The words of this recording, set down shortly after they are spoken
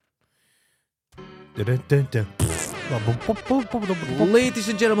Ladies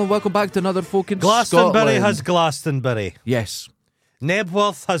and gentlemen, welcome back to another Folk in Glastonbury Scotland. has Glastonbury. Yes.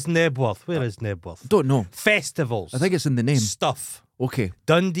 Nebworth has Nebworth. Where is Nebworth? Don't know. Festivals. I think it's in the name. Stuff. Okay.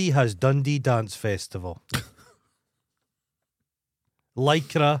 Dundee has Dundee Dance Festival.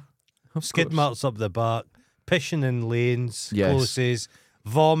 Lycra. Skid marks up the back. Pissing in lanes. Yes. Closes.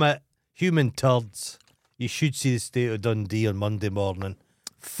 Vomit. Human turds. You should see the state of Dundee on Monday morning.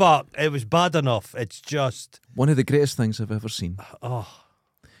 Fuck. It was bad enough. It's just... One of the greatest things I've ever seen. Oh.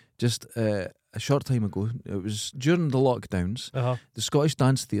 Just a short time ago, it was during the lockdowns, the Scottish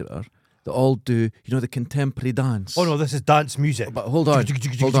Dance Theatre, they all do, the contemporary dance. Oh no, this is dance music. But hold on. I'm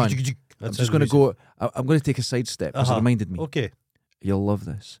just going to go, I'm going to take a sidestep because it reminded me. Okay. You'll love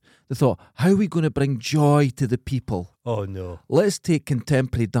this. They thought, how are we going to bring joy to the people? Oh no. Let's take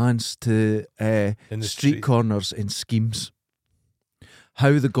contemporary dance to street street. corners in schemes.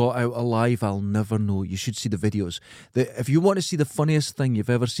 How they got out alive, I'll never know. You should see the videos. If you want to see the funniest thing you've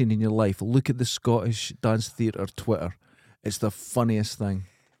ever seen in your life, look at the Scottish Dance Theatre Twitter. It's the funniest thing.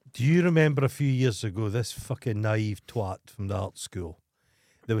 Do you remember a few years ago this fucking naive twat from the art school?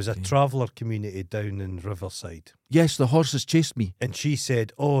 There was a traveller community down in Riverside. Yes, the horses chased me. And she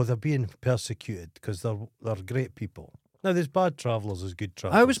said, oh, they're being persecuted because they're great people. Now, there's bad travellers, there's good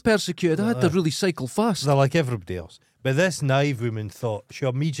travellers. I was persecuted. I had to really cycle fast. They're like everybody else. But this naive woman thought, she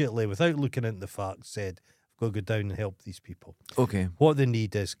immediately, without looking into the facts, said, I've got to go down and help these people. Okay. What they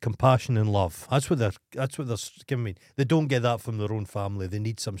need is compassion and love. That's what they're giving me. They don't get that from their own family. They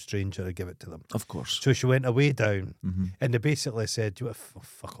need some stranger to give it to them. Of course. So she went away down, and they basically said,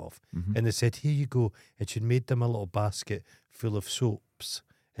 fuck off. And they said, here you go. And she'd made them a little basket full of soaps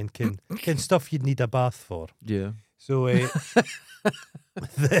and can stuff you'd need a bath for. Yeah. So they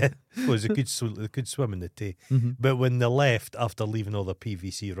could swim in the Tay. But when they left, after leaving all the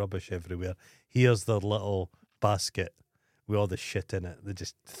PVC rubbish everywhere, here's their little basket with all the shit in it. They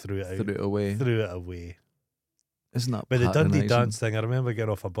just threw it out. Threw it away. Isn't that But the Dundee patronising? dance thing, I remember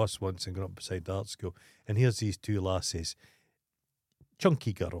getting off a bus once and going up beside the art school, and here's these two lasses,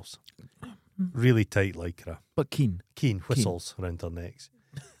 chunky girls, really tight lycra. But keen. Whistles around their necks.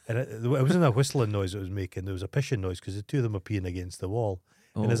 And it wasn't a whistling noise it was making, there was a pishing noise because the two of them were peeing against the wall.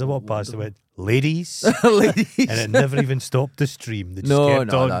 And as I walked past, they went, ladies. Ladies. And it never even stopped the stream. They just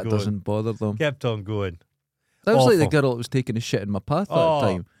kept on that going. doesn't bother them. Kept on going. That was like the Awful. girl that was taking a shit in my path at the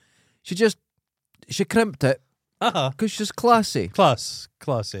time. She crimped it because she's classy.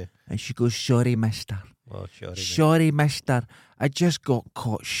 Classy. And she goes, sorry, mister. Oh, sure. Sorry, mister. I just got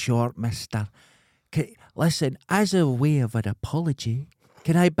caught short, mister. Listen, as a way of an apology,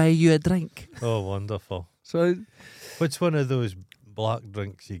 can I buy you a drink? Oh, wonderful. So, What's one of those black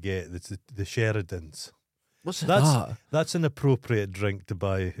drinks you get? That's the Sheridans. what's that? That's an appropriate drink to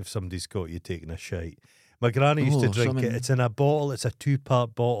buy if somebody's caught you taking a shite. My granny used to drink it. It's in a bottle. It's a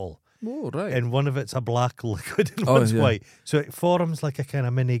 2-part bottle. Oh, right. And one of it's a black liquid and Oh, one's yeah. white. So it forms like a kind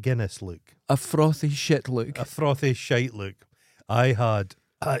of mini Guinness look. A frothy shit look. A frothy shite look. I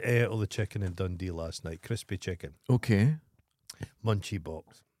ate all the chicken in Dundee last night. Crispy chicken. Okay. Munchie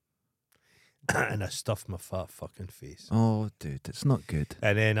box. And I stuffed my fat fucking face. Oh, dude, it's not good.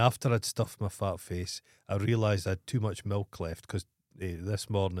 And then after I'd stuffed my fat face, I realised I had too much milk left because this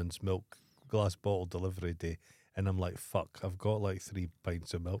morning's milk glass bottle delivery day. And I'm like, fuck, I've got like 3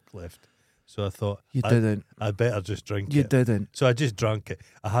 pints of milk left. So I thought, You didn't. I'd better just drink You it. didn't. So I just drank it.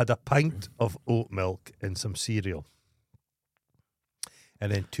 I had a pint of oat milk and some cereal.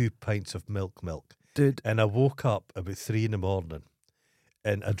 And then 2 pints of milk. Dude. And I woke up about 3 a.m.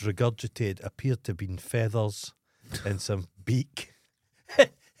 and I'd regurgitated, appeared to have been feathers and some beak.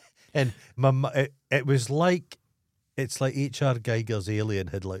 And it was like, it's like H.R. Geiger's alien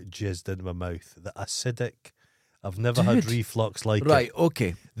had like jizzed into my mouth. The acidic, I've never had Dude. reflux like Right, it.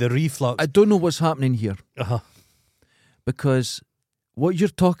 okay. The reflux. I don't know what's happening here because what you're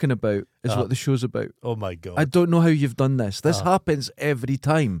talking about is what the show's about. Oh my God. I don't know how you've done this. This happens every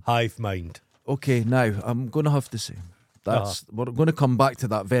time. Hive mind. Okay, now I'm going to have to say we're going to come back to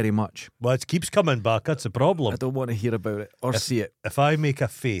that very much. Well, it keeps coming back. That's the problem. I don't want to hear about it or see it. If I make a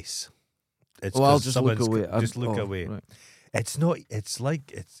face, it's I'll 'cause just look someone's away. Just look away. Right. It's not. It's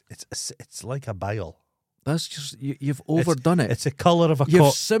like a bile. That's just you've overdone it. It's a colour of a You've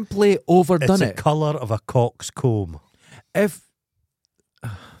cock. simply overdone It's a it. colour of a cock's comb. If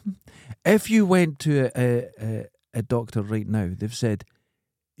you went to a doctor right now, they've said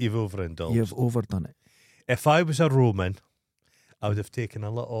You've overindulged. you've overdone it. If I was a Roman, I would have taken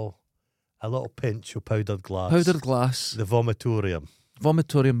a little pinch of powdered glass. Powdered glass. The vomitorium.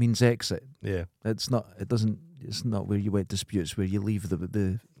 Vomitorium means exit. Yeah. It's not. It doesn't It's not where you wet disputes, where you leave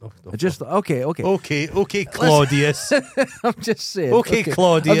the. Oh, I just okay. Okay, Claudius. I'm just saying. Okay,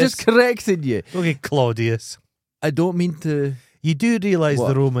 Claudius. I'm just correcting you. Okay, Claudius. I don't mean to. You do realise What?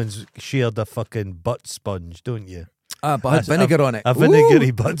 the Romans shared a fucking butt sponge, don't you? But I had vinegar on it. A vinegary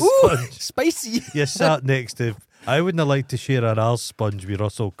Ooh, butt ooh, sponge. spicy. You sat next to. I wouldn't have liked to share an arse sponge with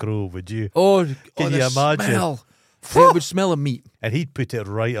Russell Crowe, would you? Oh, Can the you imagine? Smell. It would smell of meat. And he'd put it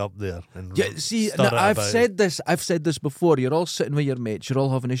right up there. And Yeah, see, stir it I've about. said this. I've said this before. You're all sitting with your mates. You're all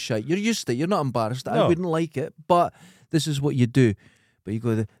having a shite. You're used to it. You're not embarrassed. I No. wouldn't like it, but this is what you do. But you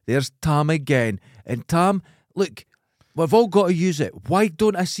go, there's Tom again. And Tom, look, we've all got to use it. Why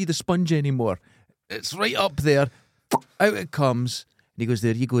don't I see the sponge anymore? It's right up there. Out it comes. And he goes,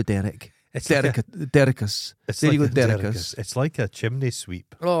 there you go, Derek. It's Derricus. It's There like you a go, Derricus. It's like a chimney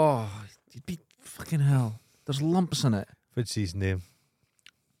sweep. Oh, you'd be fucking hell. There's lumps in it. What's his name?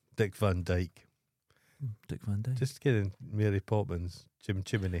 Dick Van Dyke. Dick Van Dyke. Just kidding. Mary Poppins.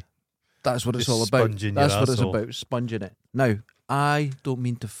 Chimney. That's what it's Just all about. sponging your That's what it's arsehole. about, sponging it. Now, I don't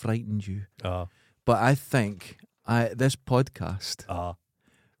mean to frighten you, Ah. but I think this podcast Ah.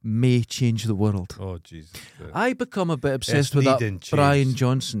 may change the world. Oh, Jesus. I become a bit obsessed It's with that needing change. Brian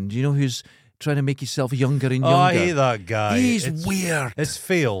Johnson. Do you know who's trying to make himself younger and younger? Oh, I hate that guy. He's It's- weird. It's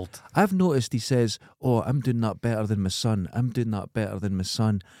failed. I've noticed he says, "Oh, I'm doing that better than my son. I'm doing that better than my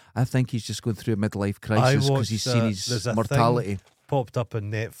son." I think he's just going through a midlife crisis because he's seen there's his a mortality. thing popped up on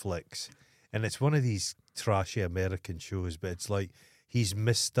Netflix, and it's one of these trashy American shows, but it's like he's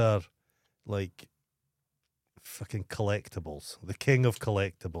Mr. like fucking collectibles, the king of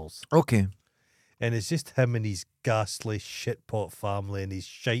collectibles. Okay. And it's just him and his ghastly shitpot family and his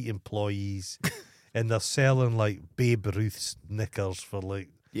shite employees. And they're selling like Babe Ruth's knickers for like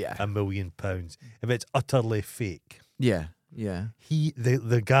Yeah. £1 million. If it's utterly fake. Yeah. Yeah.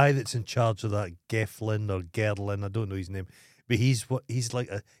 The guy that's in charge of that, Geflin or Gerlin, I don't know his name, but he's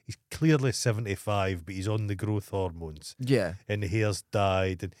clearly 75, but he's on the growth hormones Yeah. and the hair's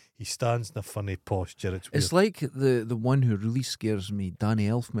dyed and he stands in a funny posture. It's weird. It's like the one who really scares me, Danny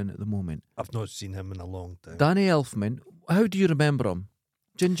Elfman at the moment. I've not seen him in a long time. Danny Elfman, how do you remember him?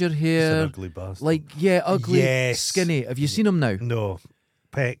 Ginger He's an hair, ugly bastard. like, yeah, ugly, Yes. skinny. Have you seen him now? No.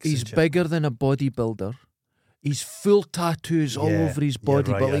 Pecs. He's and shit. bigger than a bodybuilder. He's full tattoos all Yeah, over his yeah,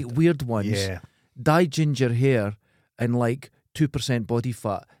 body, right, but like weird ones. Yeah. Dye ginger hair and like 2% body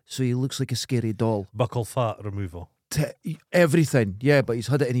fat, so he looks like a scary doll. Buckle fat removal. Everything, yeah, but he's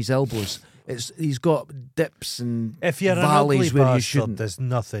had it in his elbows. He's got dips and If you're an valleys ugly where you bastard, shouldn't. there's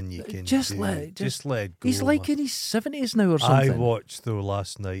nothing you can Just do. let- just let it go. He's like man. in his 70s now or I something. watched though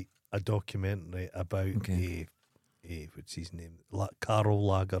last night a documentary about Okay. what's his name? Karl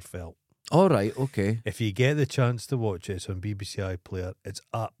Lagerfeld. All right, okay. If you get the chance to watch it, it's on BBC iPlayer. It's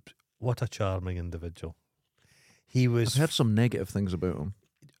up. What a charming individual. He I've was heard some negative things about him.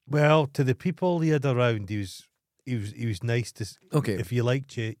 well to the people he had around. He was nice to. Okay. If you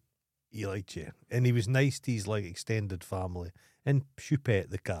liked you, he liked you, and he was nice to his like extended family and Choupette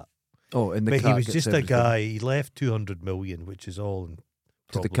the cat. Oh, and the But cat he was gets just everything. a guy. He left 200 million, which is all in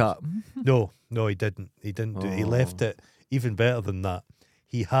To the problems. cat. No, he didn't. He didn't do it. He Oh. left it even better than that.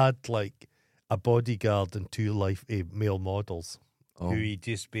 He had like a bodyguard and two male models Oh. who he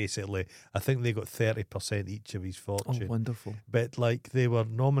just basically, I think they got 30% each of his Oh, fortune. wonderful. But like they were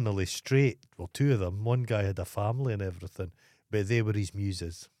nominally straight. Well, two of them. One guy had a family and everything, but they were his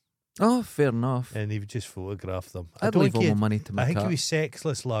muses. Oh, fair enough. And he would just photograph them. I'd leave all my money to my I think cat. he was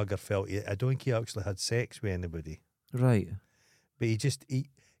sexless, Lagerfeld. I don't think he actually had sex with anybody. Right. But he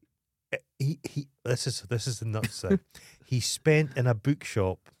this is the nuts thing. He spent in a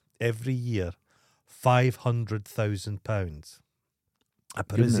bookshop every year £500,000. A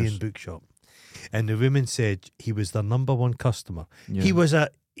Parisian Goodness. bookshop. And the women said he was their number one customer. Yeah. He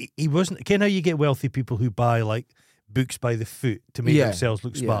wasn't how you get wealthy people who buy like books by the foot to make Yeah, themselves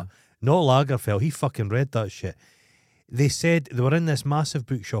look yeah. smart. Not Lagerfeld, he fucking read that shit. They said they were in this massive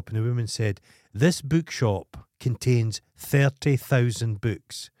bookshop and the women said, this bookshop contains 30,000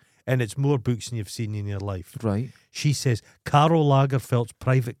 books and it's more books than you've seen in your life. Right. She says Karl Lagerfeld's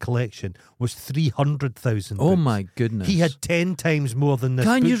private collection was 300,000 Oh, books. my goodness. He had 10 times more than this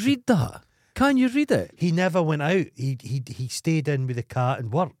Can you bookshop. read that? Can you read it? He never went out. He stayed in with the cat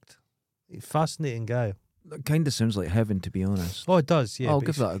and worked. Fascinating guy. That kind of sounds like heaven, to be honest. Oh, it does, yeah. I'll but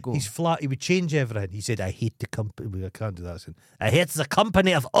give he's- that a go. He's flat. He would change everything. He said, I hate the company. Well, I can't do that. I said, I hate the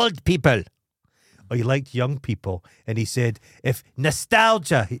company of old people. Or he liked young people. And he said, if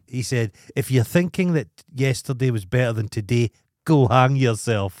nostalgia, he said, if you're thinking that yesterday was better than today, go hang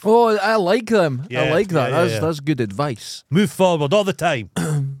yourself. Oh, I like them. I Yeah, like that. yeah, That's good advice. Move forward all the time.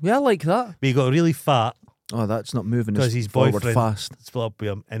 Yeah, I like that. But he got really fat. Oh, that's not moving because his his forward boyfriend fast. split up with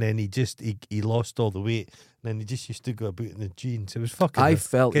him, and then he lost all the weight, and then he just used to go about in the jeans. It was fucking. I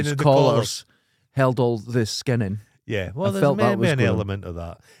felt getting his the collars held all the skin in. Yeah, well, I there's felt that was an going- element of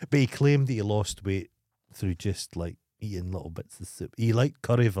that, but he claimed that he lost weight through just like eating little bits of soup. He liked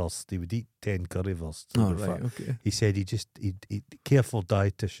currywurst. He would eat 10 currywursts. Oh, over right, fat. okay. He said he careful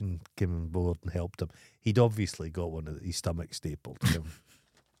dietitian came on board and helped him. He'd obviously got one of his stomach stapled.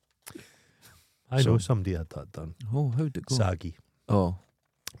 I know So- somebody had that done. Oh, how'd it go? Saggy, Oh,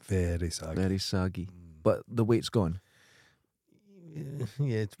 very saggy. very saggy. But the weight's gone.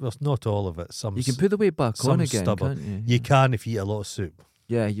 Yeah, well, not all of it. Some You can put the weight back some on again, stubborn. can't you? You can if you eat a lot of soup.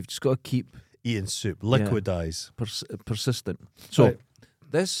 Yeah, you've just got to keep Eating soup, liquidize. persistent. So, Right.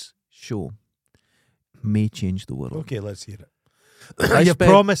 this show may change the world. Okay, let's hear it. I You spent-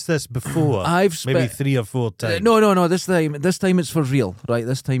 promised this before, I've spent maybe 3 or 4 times. no. This time it's for real, right?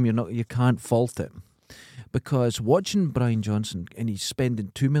 This time you can't fault it, because watching Brian Johnson, and he's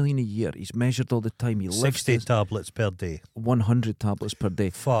spending $2 million a year. He's measured all the time. He lifts 60 his tablets per day. 100 tablets per day.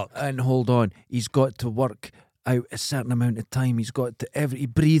 Fuck. And hold on, he's got to work out a certain amount of time. He's got to he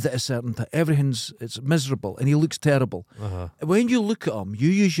breathe at a certain time. It's miserable, and he looks terrible. Uh-huh. When you look at him, you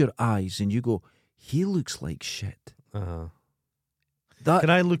use your eyes and you go, he looks like shit. Uh-huh. That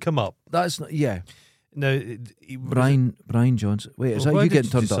Can I look him up? that's not Now, Brian Johnson. Wait, is that why you did getting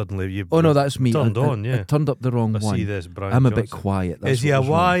turned up? Suddenly you Oh no, that's me. turned I on, yeah. turned up the wrong I see one. this, Brian I'm a bit Johnson. quiet. That's Is he what a was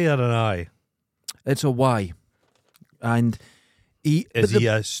wrong. Y or an I? It's a Y, and he Is he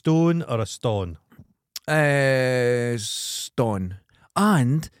a stone or a stone? Stone,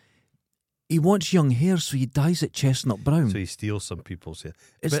 and he wants young hair, so he dyes it chestnut brown. So he steals some people's hair.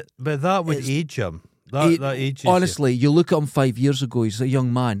 It's- But that would it's- age him. That ages you. honestly, you look at him 5 years ago, he's a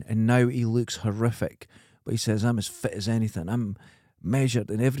young man, and now he looks horrific. But he says, I'm as fit as anything. I'm measured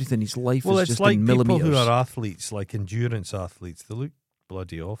and everything. His life Well, is it's just like in people millimetres. who are athletes, like endurance athletes. They look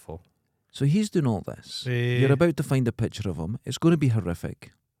bloody awful. So he's doing all this. Eh. You're about to find a picture of him. It's going to be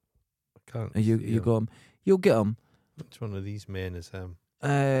horrific. I can't. And you see him. got him. You'll get him. Which one of these men is him?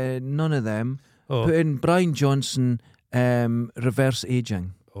 None of them. Oh, Put in Brian Johnson reverse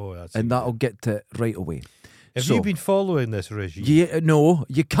aging, that's and it. that'll get to it right away. Have so- you been following this regime? Yeah, no,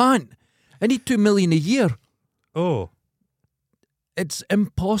 you can't. I need $2 million a year. Oh, It's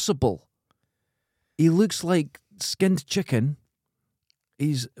impossible. He looks like skinned chicken.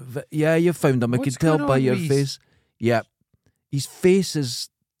 You found him. I What's could tell going by on your with his- face. Yeah, his face is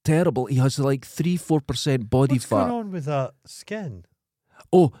terrible. He has like 3-4% body what's fat. going on with that skin?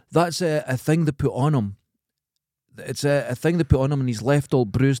 Oh, that's a thing they put on him. It's a thing they put on him, and he's left all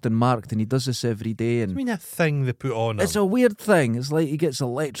bruised and marked, and he does this every day. I And mean, a thing they put on him. it's a weird thing. It's like he gets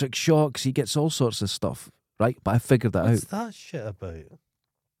electric shocks. He gets all sorts of stuff, right? But I figured that What's out. that shit about?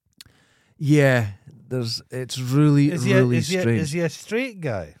 Yeah, it's really, Is he, really is, he, strange. is he a straight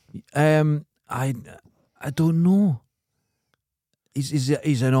guy? I don't know.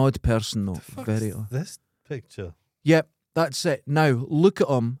 He's an odd person though. The fuck's Very odd. this picture? Yep, that's it. Now look at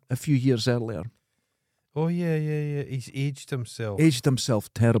him a few years earlier. Oh, yeah. He's aged himself. Aged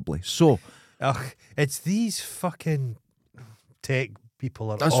himself terribly. So Ugh, it's these fucking tech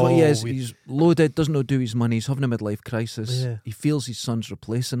people. Are that's what he is. always- He's loaded, doesn't know do his money. He's having a midlife crisis. Yeah. He feels his son's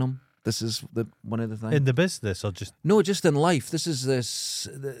replacing him. This is one of the things. in the business or just No, just in life. This is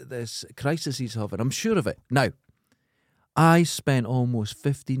this crisis he's having. I'm sure of it. Now, I spent almost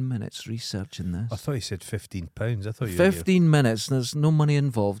 15 minutes researching this. I thought you said £15. I thought you 15 minutes. There's no money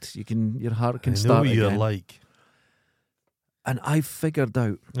involved. Your heart can I know start what you're again. like. And I figured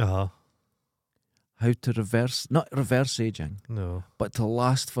out Uh-huh. how to not reverse aging, No. but to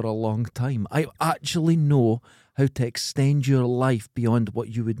last for a long time. I actually know how to extend your life beyond what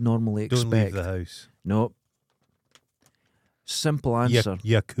you would normally Don't expect. leave the house. No. Simple answer.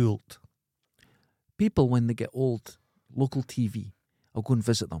 Yakult. People, when they get old, local TV, I'll go and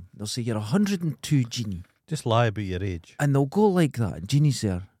visit them. They'll say, you're 102, Jeannie. Just lie about your age. And they'll go like that. And Jeannie's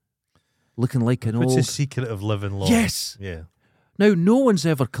there, looking like an What's old... the secret of living long? Yes! Yeah. Now, no one's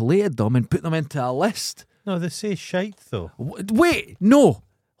ever collated them and put them into a list. No, they say shite though. Wait, no.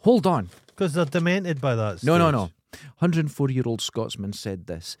 Hold on. Because they're demented by that stage. No. 104-year-old Scotsman said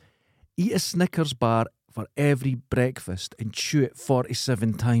this. Eat a Snickers bar for every breakfast and chew it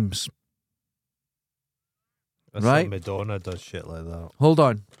 47 times. That's Right. like Madonna does shit like that. Hold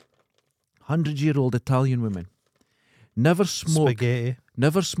on. 100-year-old Italian woman. Never Spaghetti.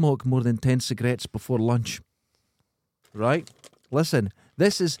 smoke more than 10 cigarettes before lunch. Right? Listen,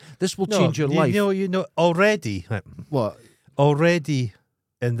 this will change your life. You know, already What?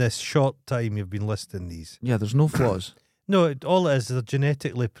 in this short time you've been listing these. Yeah, there's no flaws. No, all it is, they're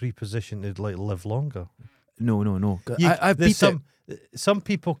genetically prepositioned to like live longer. No. I've there's beat it. some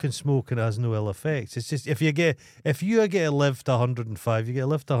people can smoke and it has no ill effects. It's just if you get to live to 105, you get to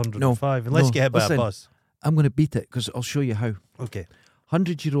live to 105 unless you get hit by Listen, a bus. I'm going to beat it because I'll show you how. Okay.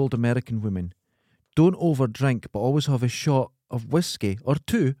 100-year-old American women don't overdrink, but always have a shot of whiskey or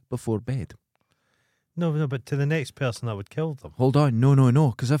two before bed. No, but to the next person that would kill them. Hold on,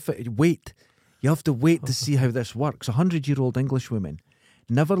 no, because wait. You have to wait to see how this works. 100-year-old English women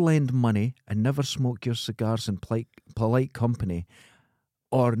never lend money and never smoke your cigars in polite company,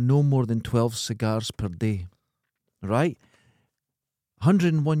 or no more than 12 cigars per day. Right?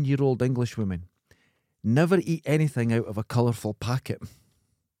 101-year-old English women never eat anything out of a colourful packet.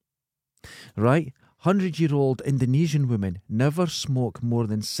 Right? 100-year-old Indonesian women never smoke more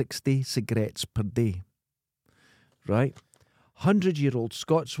than 60 cigarettes per day. Right? 100-year-old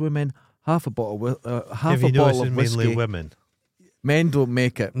Scots women, half a bottle of whiskey. Mainly women. Men don't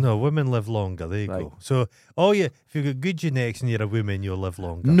make it. No, women live longer. There you go. So, if you've got good genetics and you're a woman, you'll live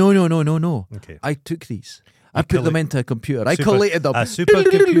longer. No. Okay. I took these. I put them into a computer. I collated them. A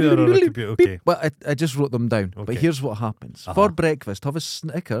supercomputer or a computer. Okay. But I just wrote them down. Okay. But here's what happens. For breakfast, have a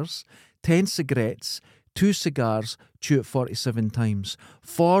Snickers, 10 cigarettes, 2 cigars, chew it 47 times.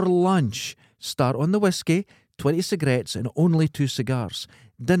 For lunch, start on the whiskey, 20 cigarettes and only 2 cigars.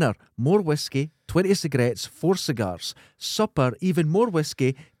 Dinner, more whiskey, 20 cigarettes, 4 cigars. Supper, even more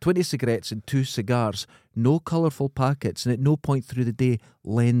whiskey, 20 cigarettes and 2 cigars. No colourful packets, and at no point through the day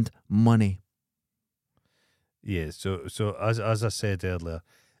lend money. Yeah, so as I said earlier,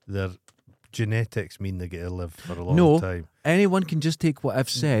 their genetics mean they get to live for a long time. Anyone can just take what I've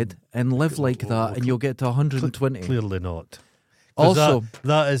said and live like that, and you'll get to 120. Clearly not. Also,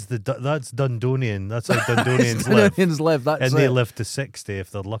 that's Dundonian. That's how Dundonians live. Dundonians live. That's and they it. live to 60 if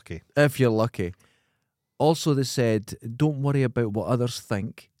they're lucky. If you're lucky. Also, they said, don't worry about what others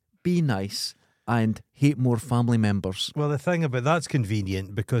think. Be nice and hate more family members. Well, the thing about that's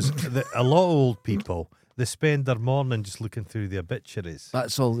convenient because a lot of old people, they spend their morning just looking through the obituaries.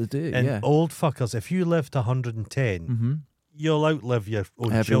 That's all they do, And yeah. old fuckers, if you live to 110, you'll outlive your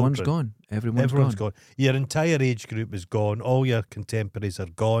own Everyone's children. gone. Everyone's gone. Your entire age group is gone. All your contemporaries are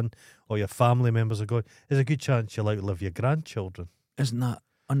gone. All your family members are gone. There's a good chance you'll outlive your grandchildren. Isn't that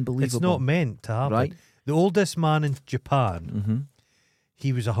unbelievable? It's not meant to happen. Right. The oldest man in Japan,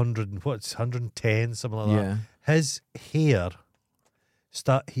 he was 110, something like that. Yeah. His hair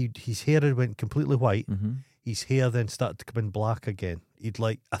his hair had went completely white. His hair then started to come in black again.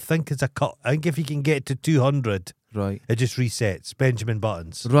 I think if you can get to 200, Right. it just resets. Benjamin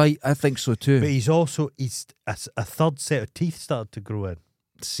Buttons. Right, I think so too. But he's a third set of teeth started to grow in.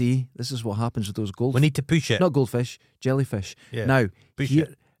 See, this is what happens with those goldfish. We need to push it. Not goldfish, jellyfish. Yeah, Now, push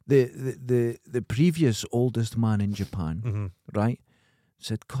here, the previous oldest man in Japan, right,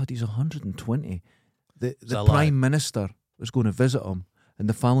 said, God, he's 120. The Prime Minister was going to visit him, and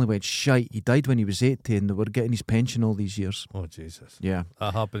the family went, shite, he died when he was 80, and they were getting his pension all these years. Oh, Jesus. Yeah.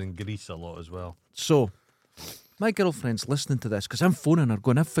 That happened in Greece a lot as well. So, my girlfriend's listening to this, because I'm phoning her,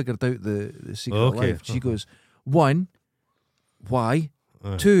 going, I've figured out the secret of life. She goes, 1, why?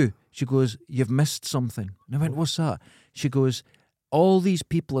 2, she goes, you've missed something. And I went, what's that? She goes, all these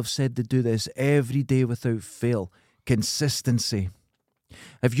people have said they do this every day without fail. Consistency.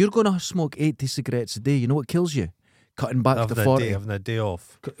 If you're going to smoke 80 cigarettes a day, you know what kills you? Cutting back to 40. Having a day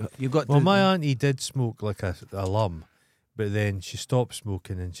off. You've got my auntie did smoke like a lum, but then she stopped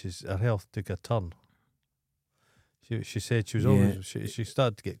smoking and her health took a turn. She said she was always she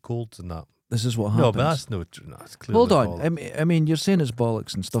started to get colds and that. This is what happens. No, but that's no true. No, it's clearly Hold on. bollocks. I mean, you're saying it's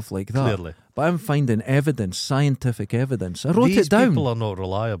bollocks and stuff like that. Clearly. But I'm finding evidence, scientific evidence. I wrote These it down. people are not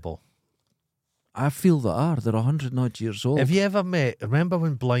reliable. I feel they are. They're 100 odd years old. Have you ever remember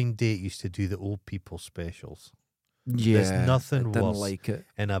when Blind Date used to do the old people specials? Yeah. There's nothing I didn't worse like it.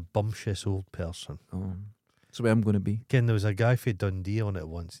 in a bumptious old person. Oh, that's the way I'm going to be. Ken, there was a guy for Dundee on it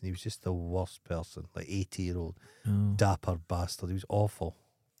once, and he was just the worst person, like 80-year-old, dapper bastard. He was awful.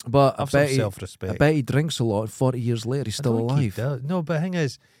 But Have some self-respect. I bet he drinks a lot. 40 years later, he's still alive. No, but the thing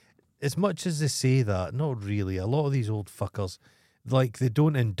is, as much as they say that, not really. A lot of these old fuckers, like, they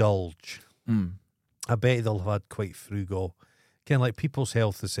don't indulge. I bet they'll have had quite frugal. Kind of like people's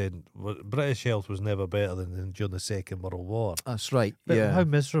health, they said, British health was never better than during the Second World War. That's right, But yeah. how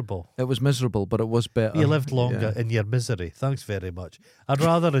miserable. It was miserable, but it was better. You lived longer in your misery. Thanks very much. I'd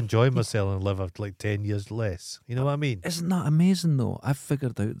rather enjoy myself and live like 10 years less. You know what I mean? Isn't that amazing, though? I've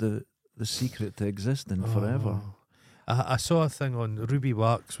figured out the secret to existing forever. I saw a thing on Ruby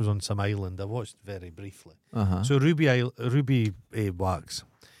Wax was on some island. I watched very briefly. Uh-huh. So Ruby Wax,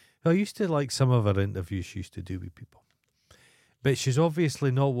 I used to like some of her interviews she used to do with people. But she's obviously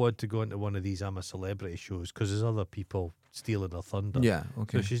not wanted to go into one of these I'm a Celebrity shows because there's other people stealing her thunder. Yeah,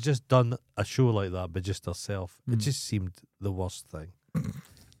 okay. So she's just done a show like that, but just herself. It Mm. just seemed the worst thing.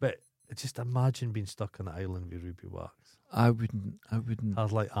 But just imagine being stuck on an island with Ruby Wax. I wouldn't.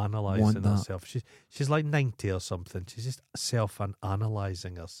 I'd like analysing that. herself. She's like 90 or something. She's just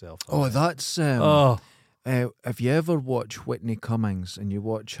self-analysing herself. Oh, that's. Oh, If you ever watch Whitney Cummings and you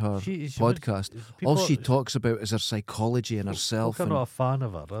watch her she podcast, all she talks about is her psychology and herself. I'm and- not a fan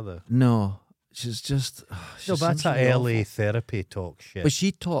of her, are they? no, she's just. No, she's but that's seems that really LA awful. therapy talk shit. But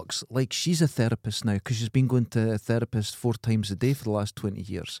she talks like she's a therapist now because she's been going to a therapist 4 times a day for the last 20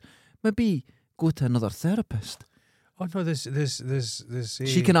 years. Maybe go to another therapist. oh no, there's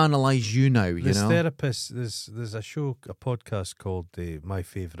She can analyse you now, you this know. therapist. There's a show, a podcast called My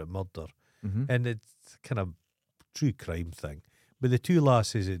Favourite Murder, Mhm. and it's kind of true crime thing. But the two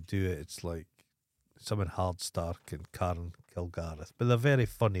lasses that do it, it's like Simon Hard Stark and Karen Kilgareth. But they're very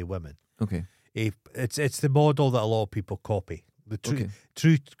funny women. Okay. It's the model that a lot of people copy. The Okay.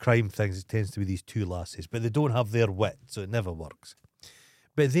 true crime things, it tends to be these two lasses, but they don't have their wit, so it never works.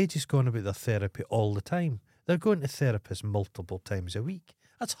 But they just go on about their therapy all the time. They're going to therapists multiple times a week.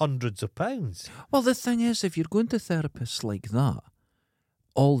 That's hundreds of pounds. Well, the thing is, if you're going to therapists like that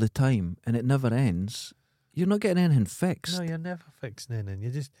all the time and it never ends, you're not getting anything fixed. No, you're never fixing anything. You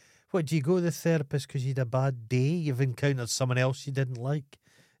just, what, do you go to the therapist because you had a bad day? You've encountered someone else you didn't like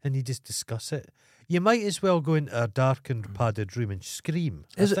and you just discuss it? You might as well go into a darkened, padded room and scream.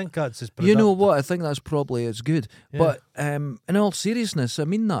 Is I it- think that's as You know productive. what? I think that's probably as good. Yeah. But in all seriousness, I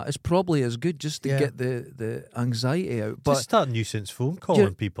mean that it's probably as good just to Yeah. get the anxiety out. But Just start nuisance phone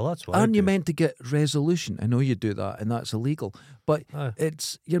calling people. That's what I aren't you do. meant to get resolution? I know you do that, and that's illegal. But Aye.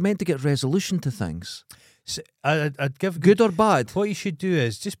 you're meant to get resolution to things, I'd give good or bad. What you should do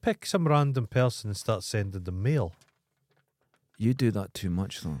is just pick some random person and start sending them mail. You do that too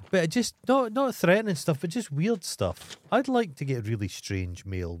much, though. But just not threatening stuff, but just weird stuff. I'd like to get really strange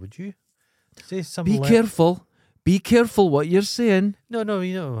mail. Would you? Say some. Be careful. Be careful what you're saying. No,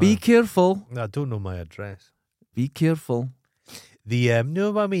 you know. Be careful. I don't know my address. Be careful. The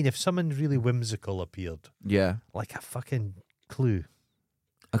no, what I mean, if someone really whimsical appeared, Yeah, like a fucking clue.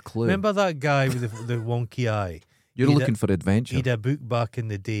 a clue. Remember that guy with the wonky eye? you're he'd looking for adventure. He had a book back in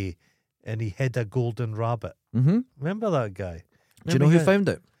the day, and he hid a golden rabbit. Mm-hmm. Remember that guy? Do you know who Remember found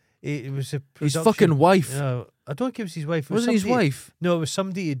it? It was a His production- fucking wife. No, I don't think it was his wife. It was Wasn't his somebody- wife? No, it was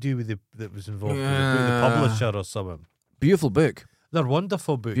somebody to do with that was involved with Yeah. the publisher or something. Beautiful book. They're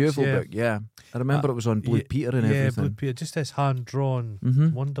wonderful books. Beautiful yeah. book, yeah. I remember it was on Blue yeah, Peter and yeah, everything. Blue Peter, just this hand drawn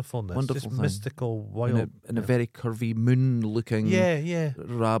Mhm. wonderfulness, Wonderful just thing. mystical, wild. in a very curvy moon-looking yeah.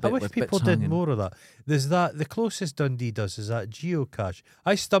 rabbit I wish with people bits did hanging. more of that. There's that. The closest Dundee does is that geocache.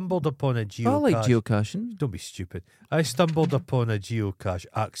 I stumbled upon a geocache. I like geocaching. Don't be stupid. I stumbled upon a geocache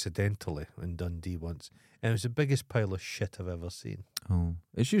accidentally in Dundee once, and it was the biggest pile of shit I've ever seen. Oh,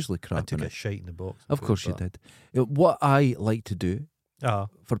 it's usually I crap took in a it. shite in the box. Of course you did. What I like to do Ah.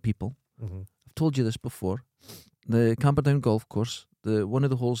 for people, Mhm. I've told you this before, the Camperdown golf course, one of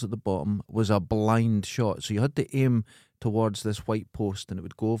the holes at the bottom was a blind shot, so you had to aim towards this white post and it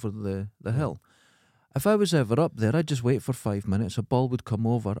would go over the hill. If I was ever up there, I'd just wait for 5 minutes, a ball would come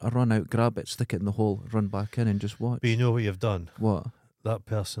over, I'd run out, grab it, stick it in the hole, run back in and just watch. But you know what you've done? What? That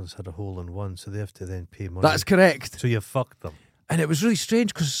person's had a hole in one, so they have to then pay money. That's correct. So you fucked them. And it was really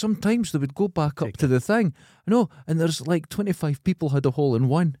strange because sometimes they would go back up Take to the thing. I know, and there's like 25 people had a hole in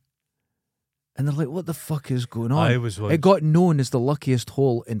one. And they're like, what the fuck is going on? I was once. It got known as the luckiest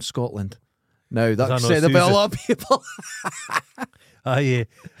hole in Scotland. Now, that that not said about a Susan? lot of people. I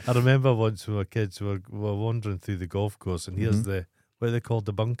remember once when my kids were wandering through the golf course, and here's Mm-hmm. what are they called,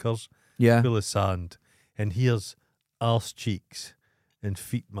 the bunkers, Yeah. full of sand, and here's arse cheeks and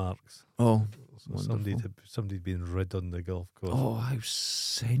feet marks. Oh, So wonderful. somebody'd been rid on the golf course. Oh, how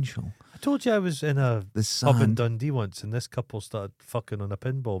sensual. I told you I was in a The pub in sand. Dundee once, and this couple started fucking on a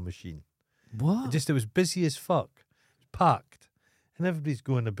pinball machine. What? It was busy as fuck, packed, and everybody's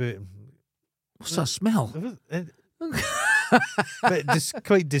going about. What's that smell? But just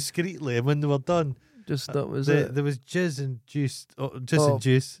quite discreetly, and when they were done, Just that was it. there was jizz and juice, and Oh,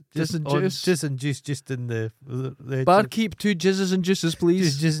 juice, jizz and on- juice. jizz and juice, just in the Barkeep, 2 jizzes and juices,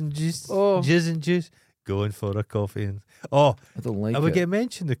 please. jizz and juice, Oh. jizz and juice. Going for a coffee and I don't like would it. get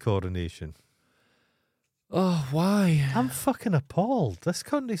mentioned the coronation. Oh, why? I'm fucking appalled. This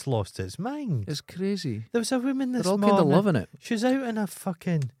country's lost its mind. It's crazy. There was a woman this They're all kind morning. of loving it. She's out in a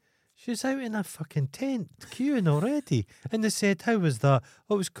fucking tent queuing already. And they said, how was that?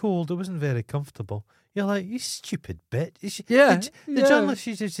 Oh, it was cold. It wasn't very comfortable. You're like, you stupid bitch. Yeah, The yeah. journalist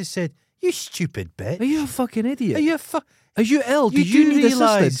she just said, You stupid bitch. Are you a fucking idiot? Are you Are you ill? Do you you need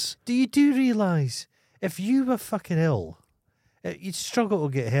realise? assistance? Do you realise if you were fucking ill, you'd struggle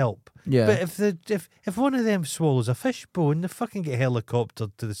to get help. Yeah. But if one of them swallows a fish bone, they fucking get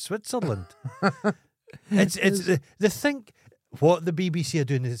helicoptered to the Switzerland. it's the thing. What the BBC are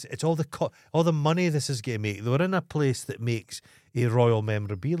doing is it's all the money this is going to make. They're in a place that makes a royal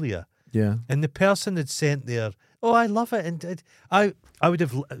memorabilia, Yeah. and the person had sent there. Oh, I love it, and I would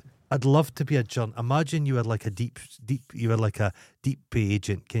have. I'd love to be a journalist. Imagine you had like a deep. You were like a deep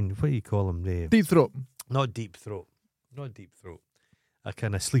agent. What do you call them? Deep throat. Not deep throat. A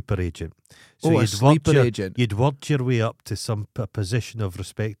kind of sleeper agent. Oh, a sleeper agent. You'd worked your way up to a position of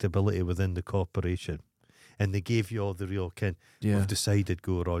respectability within the corporation, and they gave you all the real kind. Yeah. We've decided,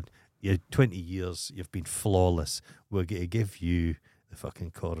 go on. You're 20 years. You've been flawless. We're going to give you the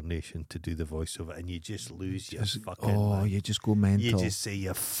fucking coronation to do the voiceover, and you just lose your fucking mind. You just go mental. You just say,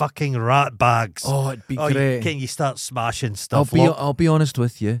 you fucking rat bags. Oh, it'd be great. Can you start smashing stuff? I'll be honest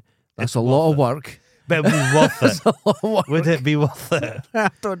with you. That's It's a lot worth of work. But it would be worth it. It's a lot of work. Would it be worth it? I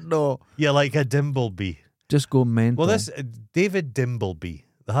don't know. You're like a Dimbleby. Just go mental. Well, this David Dimbleby,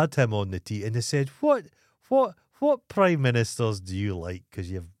 they had him on the tee, and they said, "What prime ministers do you like? Because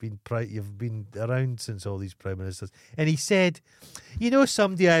you've been around since all these prime ministers." And he said, "You know,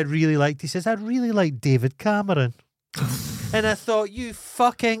 somebody I really liked." He says, "I really like David Cameron." And I thought, you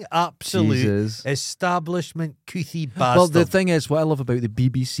fucking absolute Jesus. establishment coothy bastard. Well, the thing is, what I love about the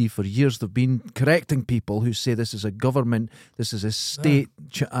BBC for years, they've been correcting people who say this is a government, this is a state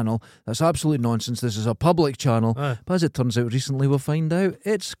channel. That's absolute nonsense. This is a public channel. But as it turns out, recently we'll find out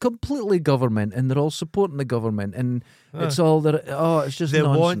it's completely government, and they're all supporting the government, and it's all it's just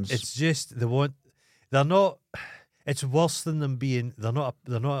nonsense. They're not. It's worse than them being. They're not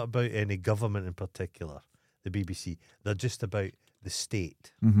about any government in particular. The BBC, they're just about the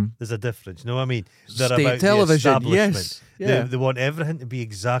state. Mm-hmm. There's a difference. You know what I mean? They're State about television, the establishment. yes. Yeah. They want everything to be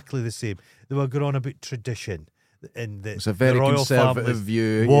exactly the same. They were going on about tradition. And It's a very the royal conservative families.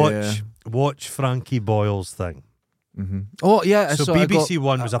 view. Watch Frankie Boyle's thing. Mm-hmm. Oh, yeah. So BBC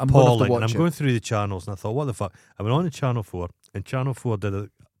One was appalling. And I'm going it. through the channels, and I thought, what the fuck? I went on to Channel 4, and Channel 4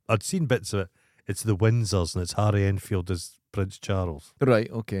 I'd seen bits of it. It's the Windsors, and it's Harry Enfield as Prince Charles.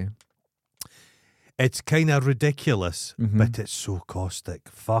 Right, okay. It's kind of ridiculous, Mhm. but it's so caustic.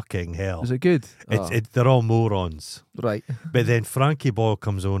 Fucking hell. Is it good? They're all morons. Right. But then Frankie Boyle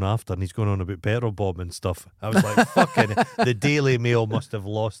comes on after, and he's going on about petrol bomb and stuff. I was like, fucking, the Daily Mail must have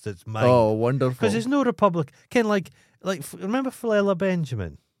lost its mind. Oh, wonderful. Because there's no Republic. Remember Flella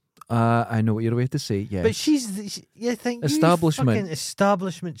Benjamin? I know what you're about to say, yeah. But you think Establishment. you fucking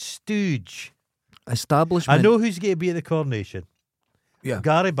establishment stooge. Establishment. I know who's going to be at the coronation. Yeah.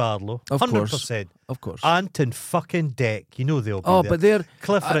 Gary Barlow, Of 100%. Of course. Anton fucking Deck, you know they'll be Oh, there. but they're...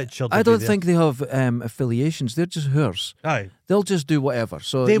 Cliff Richard. I will be don't there. think they have affiliations. They're just hers. Aye. They'll just do whatever.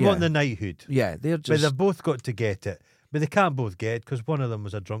 So They yeah. want the knighthood. Yeah, they're But just... they've both got to get it. But they can't both get it because one of them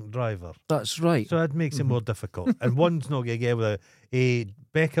was a drunk driver. That's right. So that makes it more difficult. And one's not going to get with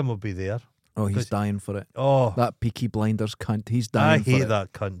Beckham will be there. Oh, he's dying for it. Oh, That Peaky Blinders cunt. He's I dying for hate it.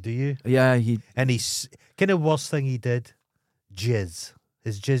 that cunt, do you? Yeah, he... And he's kind of worst thing he did, jizz.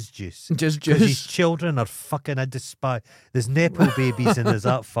 His jizz juice. Just... Because his children are fucking, I despise. There's Nepo babies and there's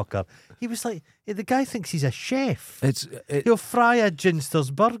that fucker. He was like, the guy thinks he's a chef. He'll fry a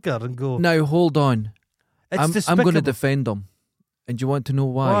Ginster's burger and go, Now, hold on. it's I'm despicable. going to defend him. And do you want to know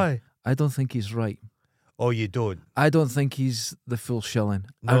why? Why? I don't think he's right. Oh, you don't? I don't think he's the full shilling.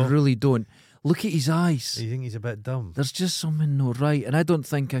 I No? really don't. Look at his eyes. You think he's a bit dumb? There's just something no right, and I don't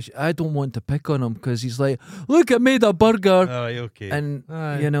think I don't want to pick on him because he's like, look, I made a burger, Aye, okay. and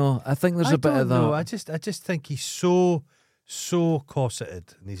Aye. you know, I think there's a bit of that. No, I just think he's so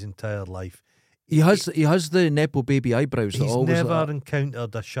cosseted in his entire life. He has the Nepo baby eyebrows. that He's always never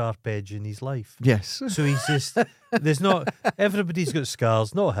encountered a sharp edge in his life. Yes. So he's just everybody's got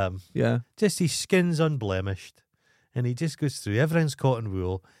scars, not him. Yeah. Just his skin's unblemished, and he just goes through everything's cotton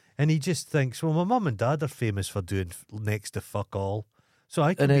wool, and he just thinks, well, my mum and dad are famous for doing next to fuck all, so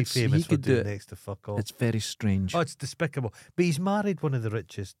I can And be it's- famous he for could do doing it. next to fuck all. It's very strange. Oh, it's despicable. But he's married one of the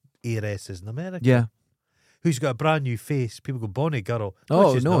richest heiresses in America. Yeah. Who's got a brand new face. People go, Bonnie girl.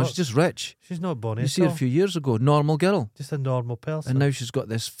 Oh she's no, not. it's just rich. She's not Bonnie. You at see her all. a few years ago, normal girl, Just a normal person. and now she's got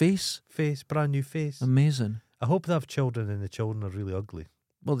this face. Brand new face. Amazing. I hope they have children, and the children are really ugly.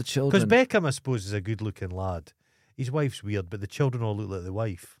 Well, the Because children. Beckham, I suppose, is a good-looking lad. His wife's weird, but the children all look like the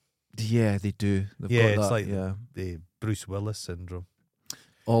wife. Yeah, they do. They've Yeah, got it's that, like yeah. the Bruce Willis syndrome.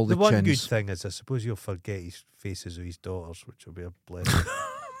 All the one good chins. thing is, I suppose you'll forget his faces of his daughters, which will be a blessing.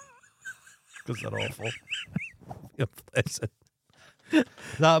 Because they're awful. You're blessed.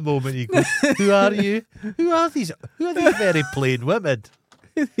 That moment you go, who are you? Who are these very plain women?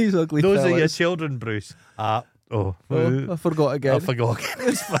 These ugly Those are your fellas. children, Bruce. Oh, I forgot again. I forgot again.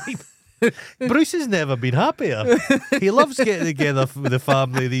 It's fine. Bruce has never been happier. He loves getting together with the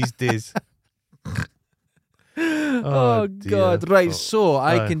family these days. Oh, dear. God. Right, Oh, so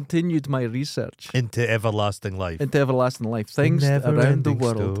I continued my research into everlasting life. into everlasting life. Things around the Never-ending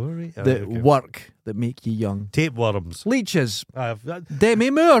world story. Oh, that okay. work, that make you young. Tapeworms. Leeches. Demi Demi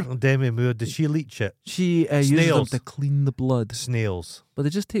Moore. Moore, did she leech it? She uses them Snails. to clean the blood. Snails. But they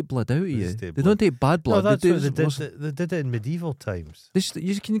just take blood out of you. just take They blood. don't take bad blood. No, that's they what do they most- did. They did it in medieval times.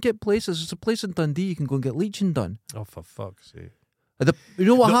 You can get places. There's a place in Dundee you can go and get leeching done. Oh, for fuck's sake. You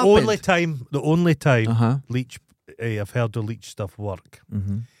know what the happened? only time Uh-huh. leech, I've heard the leech stuff work,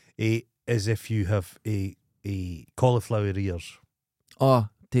 Mm-hmm. is if you have a cauliflower ears. Oh,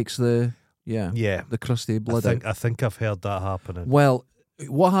 takes the Yeah. the crusty blood out. I think I've heard that happening. Well,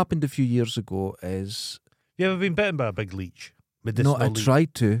 what happened a few years ago is You ever been bitten by a big leech? no, Medicinal I leech?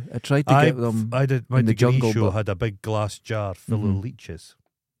 tried to get them. I did my in the degree jungle, show but- had a big glass jar full Mhm. of leeches,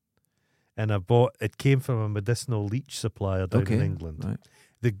 and I bought it. Came from a medicinal leech supplier down Okay, in England. right.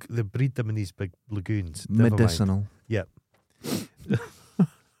 They breed them in these big lagoons. Never mind. Medicinal.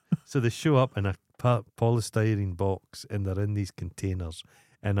 So they show up in a polystyrene box, and they're in these containers,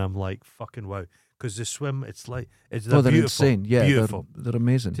 and I'm like, fucking wow, because they swim. They're They're beautiful, insane. Yeah, beautiful. They're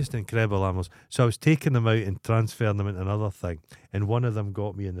amazing. Just incredible animals. So I was taking them out and transferring them into another thing, and one of them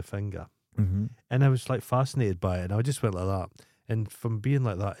got me in the finger, Mm-hmm. and I was like fascinated by it, and I just went like that, and from being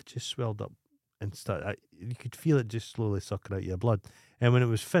like that, it just swelled up and you could feel it just slowly sucking out your blood, and when it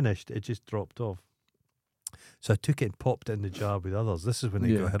was finished, it just dropped off. So I took it and popped it in the jar with others. This is when it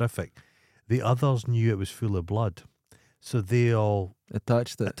Yeah. got horrific. The others knew it was full of blood, so they all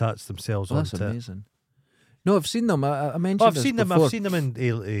Attached it. attached themselves Oh, that's onto it. amazing. No, I've seen them. I mentioned Oh, I've this seen them. before. I've seen them in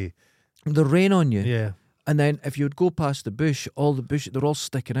The rain on you. yeah. And then if you would go past the bush, all the bush, they're all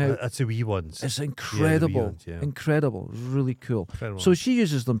sticking out. That's the wee ones. It's incredible. ones, yeah. Incredible. Really cool. Incredible. So she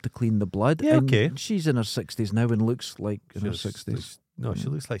uses them to clean the blood. Yeah, and okay. She's in her 60s now and looks like in her She 60s. she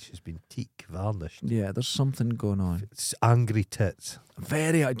looks like she's been teak varnished. Yeah, there's something going on. It's angry tits. Do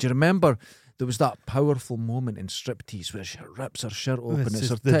you remember there was that powerful moment in striptease where she rips her shirt open, it's it's her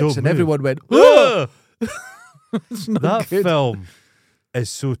just- they tits, don't and move. everyone went, "Whoa!" It's not That good. film is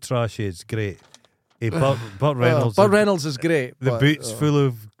so trashy. It's great. Burt Reynolds. Burt Reynolds is great. The but, boots full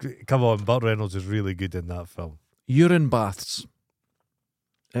of. Come on, Burt Reynolds is really good in that film. urine baths.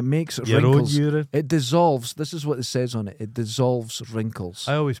 It makes Your wrinkles. own urine. It dissolves. This is what it says on it. It dissolves wrinkles.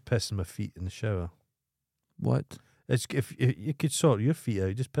 I always piss in my feet in the shower. What? It's if you could sort your feet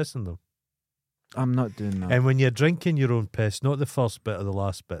out, just piss in them. I'm not doing that. And when you're drinking your own piss, not the first bit or the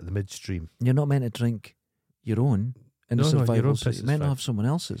last bit, the midstream. You're not meant to drink your own in No, a no, your survival own suit. piss You're is meant to fine. have someone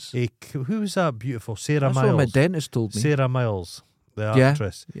else's. Who was that beautiful? Sarah That's what my Miles. dentist told me. Sarah Miles, the Yeah.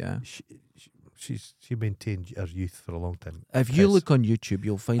 actress. Yeah. She maintained her youth for a long time. If you Piss. look on YouTube,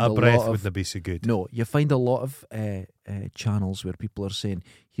 you'll find Her a breath lot of wouldn't be so good. no. You find a lot of channels where people are saying,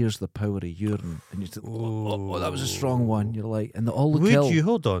 "Here's the power of urine," and you think, "Oh, that was a strong one." You're like, and they all look ill. Would you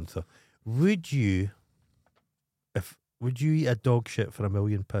hold on to? Would you eat a dog shit for £1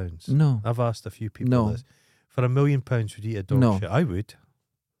 million? No, I've asked a few people No. this. For £1 million, would you eat a dog No. shit? I would.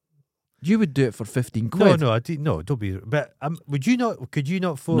 you would do it for 15 No, quid. no, no. Don't be. But would you not? Could you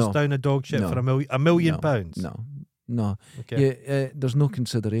not force No. down a dog shit No. for £1 million? No. Okay. Yeah, there's no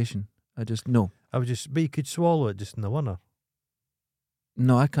consideration. I just no. I would just. But you could swallow it just in the winter.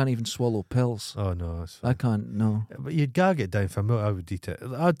 No, I can't even swallow pills. Oh no, that's I fine. can't. No. But you'd gag it down for $1 million. I would eat it.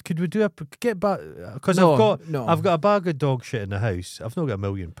 Could we do get back? Because No, I've got a bag of dog shit in the house. I've not got £1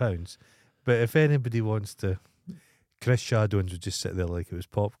 million. But if anybody wants to, Chris Shadowins would just sit there like it was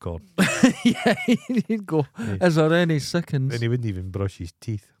popcorn, Yeah, he'd go. Yeah. Is there any seconds? and he wouldn't even brush his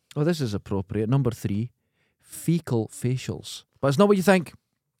teeth. Oh, this is appropriate. Number 3, fecal facials. But it's not what you think.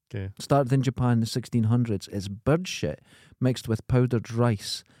 Okay. Started in Japan in the 1600s. It's bird shit mixed with powdered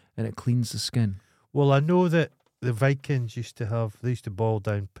rice, and it cleans the skin. Well, I know that the Vikings used to boil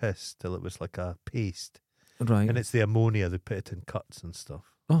down piss till it was like a paste, Right. and it's the ammonia they put it in cuts and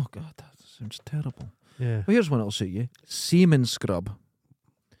stuff. Oh, God, that sounds terrible. Yeah. Well, here's one that'll suit you. Semen scrub.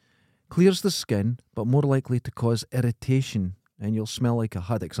 Clears the skin, but more likely to cause irritation, and you'll smell like a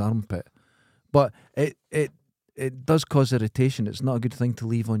haddock's armpit. But it does cause irritation. It's not a good thing to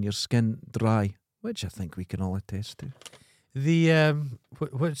leave on your skin dry, which I think we can all attest to. The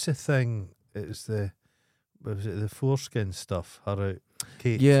what's the thing? Was it the foreskin stuff?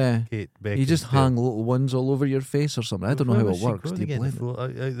 Kate. Yeah. Kate You just Beckinsale. hang little ones all over your face or something. I don't know Where how was it she works. going Do you again?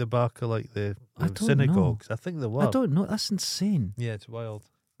 blend it? Out the back of like the I don't synagogues. I think they were. I don't know. That's insane. Yeah, it's wild.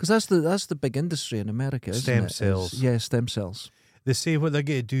 Because that's the big industry in America, isn't Stem it? cells. Yeah, stem cells. They say what they're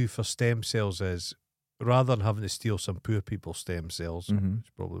going to do for stem cells is, rather than having to steal some poor people's stem cells, Mhm.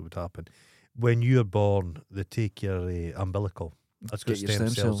 which probably would happen, when you're born, they take your umbilical. That's got Get your stem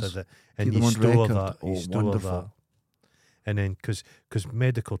stem cells cells. in it, and Keep you them on store record. that. You Oh, store wonderful. that, and then because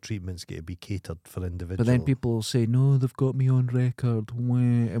medical treatments get to be catered for individuals. But then people will say, no, they've got me on record. Wah.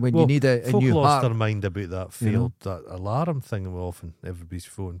 And when Well, you need a folk new lost their heart, mind about that you know? that alarm thing. Often everybody's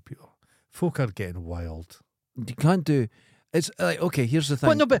phone. People, folk are getting wild. you can't do. It's like, okay, here's the thing.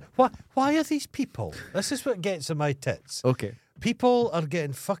 Well, no, but why are these people? This is what gets in my tits. Okay. People are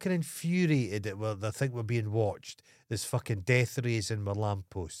getting fucking infuriated at where they think we're being watched. There's fucking death rays in my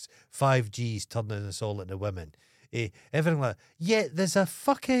lampposts. 5Gs turning us all into women. Everything like that. Yet there's a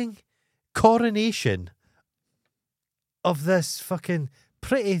fucking coronation of this fucking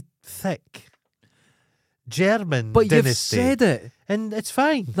pretty thick German But dynasty. you've said it. And it's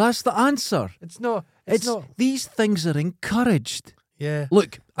fine. That's the answer. It's not. It's not. These things are encouraged. Yeah.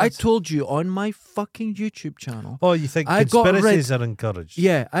 Look, I That's- told you on my fucking YouTube channel. Oh, you think I got conspiracies are encouraged?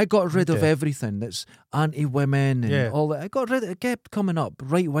 Yeah, I got rid of Okay. everything that's anti-women and Yeah. all that. I got rid of it. Kept coming up,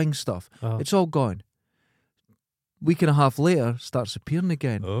 right-wing stuff. Uh-huh. It's all gone. Week and a half later, starts appearing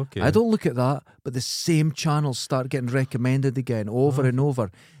again. Okay. I don't look at that, but the same channels start getting recommended again over and over.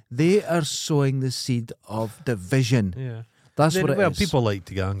 They are sowing the seed of division. Yeah. That's Then- what it is. well, people like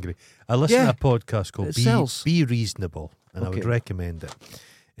to get angry. I listen Yeah. to a podcast called It sells. Be Reasonable, and I would Okay. recommend it.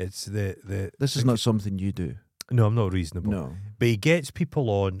 It's the This is not something you do. No, I'm not reasonable. No. But he gets people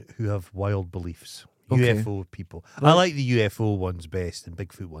on who have wild beliefs. Okay. UFO people. I Right. like the UFO ones best and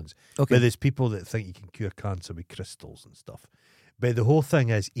Bigfoot ones. Okay. But there's people that think you can cure cancer with crystals and stuff. But the whole thing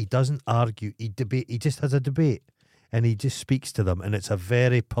is, he doesn't argue. He just has a debate, and he just speaks to them, and it's a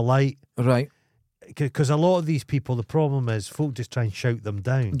very polite. Right. Because a lot of these people, the problem is, folk just try and shout them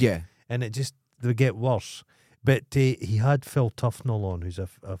down. Yeah. And it just, they get worse. But he had Phil Tufnell on, who's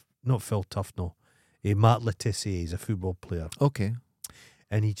not Phil Tufnell, Matt Letitia, he's a football player. Okay.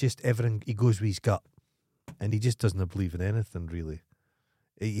 And he just, everything, he goes with his gut. And he just doesn't believe in anything, really.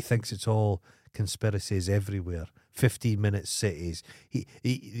 He thinks it's all conspiracies everywhere. 15-minute cities.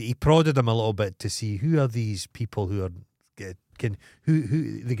 He prodded him a little bit to see who are these people who are,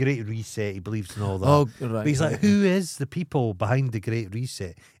 who the Great Reset, he believes in all that. Oh, right. But he's like, right. who is the people behind the Great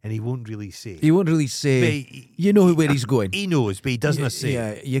Reset? And he won't really say. He won't really But say. You know where he's going. He knows, but he doesn't say.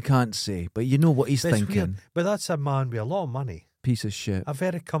 Yeah, you can't say, but you know what he's But it's thinking. weird. But that's a man with a lot of money, Piece of shit. a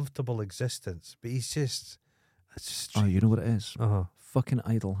very comfortable existence. But he's just, it's just Oh, you know what it is? uh-huh. Fucking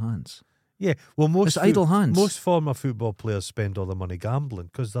idle hands. Yeah, well, most It's idle hands. Most former football players spend all their money gambling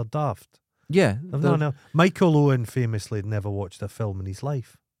because they're daft. Yeah. No. Michael Owen famously had never watched a film in his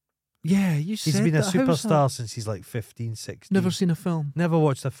life. Yeah, you said He's been a that. How's that? superstar since he's like 15, 16. Never seen a film. Never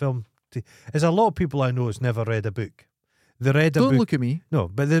watched a film. There's a lot of people I know who's never read a book. They read a Don't book. look at me. No,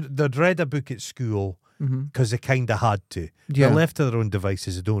 but they'd read a book at school Mm-hmm. because they kind of had to. Yeah. They're left to their own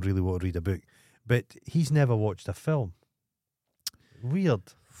devices. They don't really want to read a book. But he's never watched a film. Weird.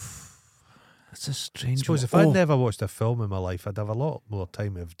 That's a I strange suppose one. if I'd Oh, never watched a film in my life, I'd have a lot more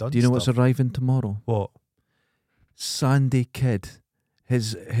time to have done do you know what's stuff. arriving tomorrow? What? Sandy Kidd.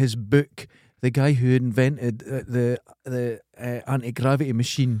 His book. The guy who invented the anti-gravity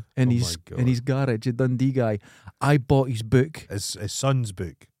machine in Oh his my God. in his garage, a Dundee guy. I bought his book. His son's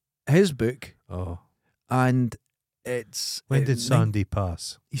book. His book. Oh. And it's When did Sandy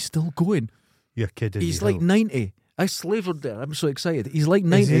pass? He's still going. You're kidding He's me. like 90. I slavoured there. I'm so excited. He's like Is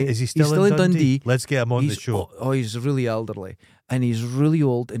 90. he He's still in Dundee? Let's get him on He's, the show. he's really elderly and he's really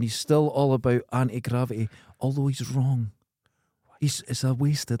old and he's still all about anti-gravity, although he's wrong. It's a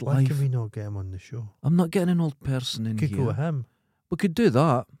wasted Why life. can we not get him on the show? I'm not getting an old person in Could here. go with him. We could do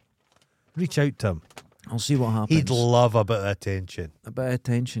that. Reach out to him. I'll see what happens. He'd love a bit of attention. a bit of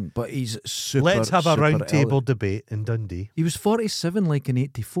attention, but he's super. Let's have a super round elderly. table debate in Dundee. He was 47 like in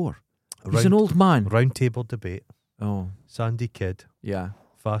 84. He's Round- an old man. Round table debate. Oh, Sandy Kidd, yeah.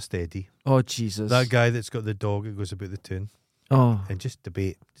 Fast Eddie. Oh, Jesus. That guy that's got the dog that goes about the tune. Oh, And just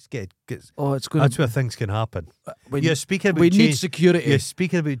debate. Just get it's going that's where things can happen. we, You're speaking about we need change. security. You're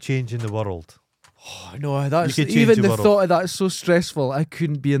speaking about changing the world. Oh, no, that's You could change even the the world. thought of that is so stressful. I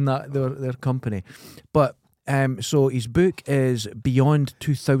couldn't be in their company. But so his book is Beyond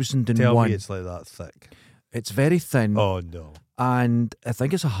 2001. Tell me it's like that thick. It's very thin, Oh no. and I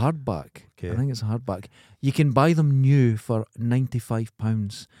think it's a hardback. Okay. I think it's a hardback. You can buy them new for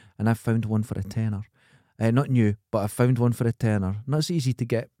 £95, and I found one for a tenner. Not new, but I found one for a tenner. Not as easy to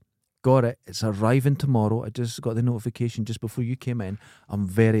get. Got it. It's arriving tomorrow. I just got the notification just before you came in. I'm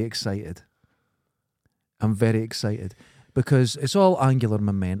very excited. Because it's all angular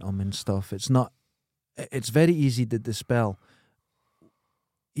momentum and stuff. It's not. It's very easy to dispel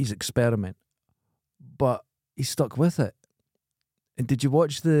his experiment, but he stuck with it. And did you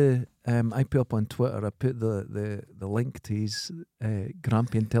watch the? I put up on Twitter. I put the link to his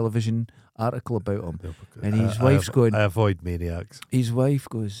Grampian Television article about him, and his wife's going. I avoid maniacs. His wife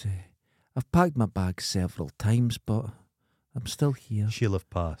goes, "I've packed my bag several times, but I'm still here." She'll have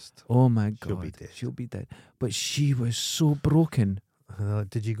passed. Oh my God, She'll be dead. She'll be dead. But she was so broken.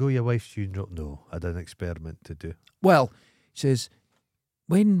 Did you go to your wife's funeral? No, I had an experiment to do. Well, she says,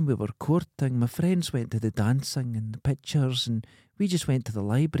 when we were courting, my friends went to the dancing and the pictures, and we just went to the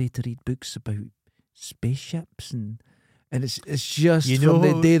library to read books about spaceships, and it's just from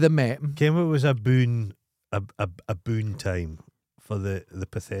the day they met. Came it was a boon time for the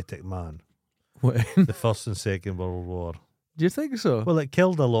pathetic man. What? The First and Second World War. Do you think so? Well, it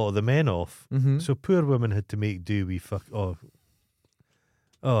killed a lot of the men off. Mm-hmm. So poor women had to make do with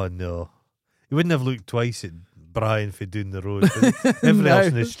Oh no. You wouldn't have looked twice at Brian for doing the road. Everyone else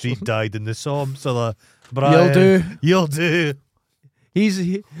in the street died and they saw him, so the Brian, you'll do.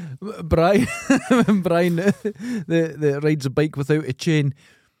 Brian that rides a bike without a chain.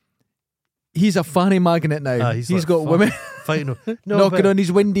 He's a fanny magnet now. He's like, got women fighting knocking on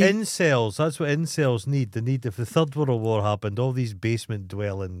his windy. Incels, that's what incels need. They need, if the Third World War happened, all these basement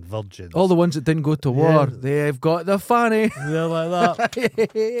dwelling virgins. All the ones that didn't go to war, they've got the fanny. They're like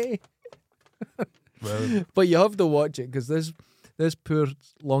that. Well, but you have to watch it because this poor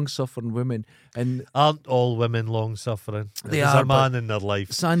long-suffering woman, and aren't all women long-suffering? They There's are, a man in their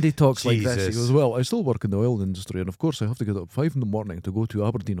life. Sandy talks like this. He Jesus. goes, well, I still work in the oil industry, and of course I have to get up at 5 a.m. to go to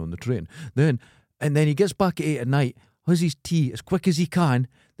Aberdeen on the train. And then he gets back at 8 at, has his tea as quick as he can,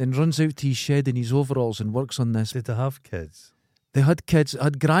 then runs out to his shed in his overalls and works on this. Did they have kids? They had kids,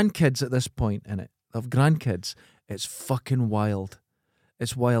 had grandkids at this point in it. They have grandkids. It's fucking wild.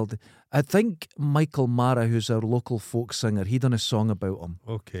 It's wild. I think Michael Mara, who's our local folk singer, he done a song about him.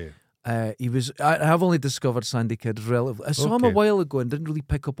 Okay. He was. I have only discovered Sandy Kidd relatively. I saw him a while ago and didn't really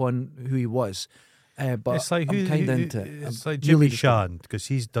pick up on who he was. But it's like I'm kind of into it. It's like Jimmy Shand, because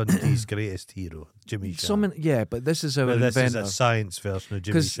he's done his greatest hero, Jimmy Shand. But this is our This inventor. is a science version of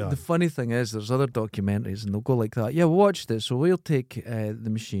Jimmy Shand. Because the funny thing is, there's other documentaries and they'll go like that. Yeah, we'll watch this. So we'll take the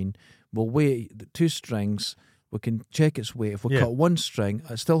machine, we'll weigh the 2 strings, we can check its weight. If we cut one string,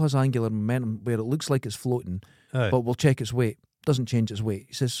 it still has angular momentum where it looks like it's floating, but we'll check its weight. Doesn't change its weight.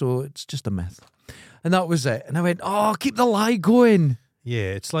 He says, so it's just a myth. And that was it. And I went, oh, keep the lie going.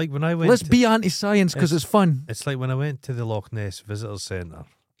 Yeah, it's like when I went. Let's be anti-science because it's fun. It's like when I went to the Loch Ness Visitor Centre.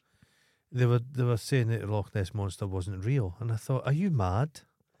 They were saying that the Loch Ness Monster wasn't real, and I thought, are you mad?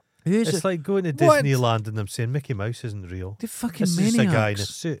 It's like going to Disneyland and them saying Mickey Mouse isn't real. They fucking This maniacs. is a guy in a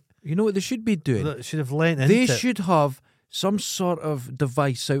suit. You know what they should be doing? They should have lent into They it. should have some sort of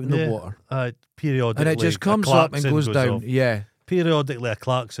device out in the water. Periodically. And it just comes up and goes down. Off. Yeah. Periodically a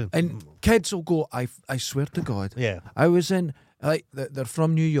klaxon. And kids will go, I swear to God. Yeah. I was in, they're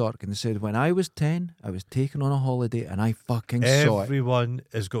from New York, and they said, when I was 10, I was taken on a holiday and I fucking saw it. Everyone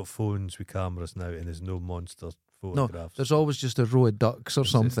has got phones with cameras now, and there's no monster photographs. No, there's always just a row of ducks or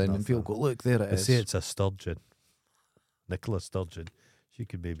something, and people go, look, there it They is. say it's a sturgeon. Nicola Sturgeon. She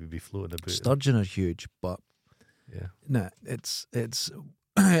could maybe be floating about. Sturgeon are huge, but yeah. nah, it's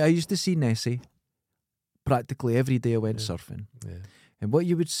I used to see Nessie practically every day I went surfing. Yeah. And what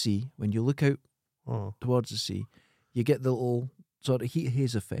you would see when you look out Oh. towards the sea, you get the little sort of heat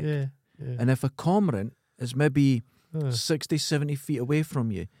haze effect. Yeah. Yeah. And if a cormorant is maybe 60, 70 feet away from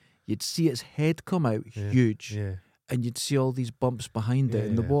you, you'd see its head come out huge. Yeah. And you'd see all these bumps behind it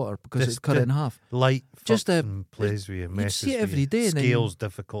in the Yeah. water because it's Just cut in half. Light Just plays with you. you'd see it every day. And then Scales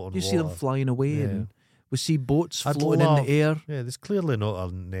difficult on you water. see them flying away, Yeah. and we see boats I'd floating in love- the air. Yeah, there's clearly not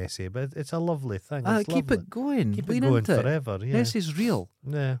a Nessie, but it's a lovely thing. It's Keep lovely. it going. Keep Lean it going into it. forever. Yeah. Nessie's real.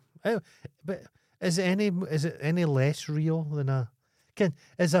 Yeah. But is it any less real than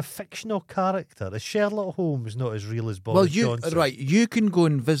is a fictional character? Is Sherlock Holmes not as real as Boris Johnson? You can go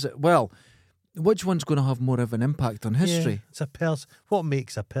and visit. Well, which one's going to have more of an impact on history? Yeah, it's a person. What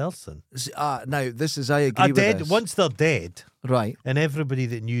makes a person? Now this is I agree with this. Once they're dead, right? and everybody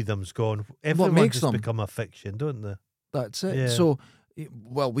that knew them's gone. Everyone makes has them? become a fiction, don't they? That's it. Yeah. So,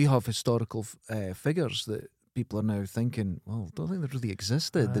 well, we have historical figures that people are now thinking, well, I don't think they really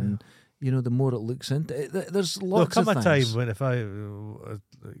existed, and the more it looks into it, there's lots of things. There'll come a time when if I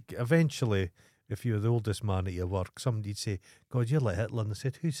eventually if you were the oldest man at your work, somebody'd say, God, you're like Hitler. And they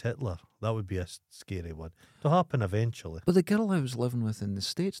said, who's Hitler? That would be a scary one. It'll happen eventually. But the girl I was living with in the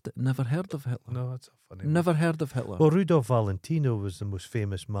States that never heard of Hitler. No, that's a funny one. Never heard of Hitler. Well, Rudolph Valentino was the most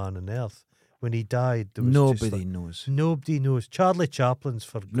famous man on earth. When he died, there was Nobody just like, knows. nobody knows. Charlie Chaplin's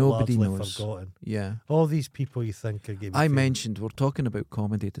Nobody largely knows. forgotten. Yeah. All these people you think are going to be I famous. mentioned, we're talking about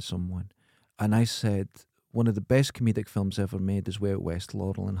comedy to someone, and I said, one of the best comedic films ever made is Way Out West,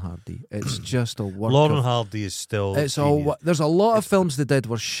 Laurel and Hardy. It's just a work Laurel of... Hardy is still It's genius. all. There's a lot of films they did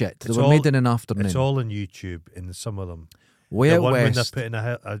were shit. They it's were all- made in an afternoon. It's all on YouTube, and some of them. Way The Out one when they're West. putting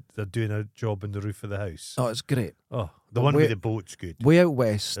they're doing a job on the roof of the house. Oh, it's great. Oh, the But one Way- with the boat's good. Way Out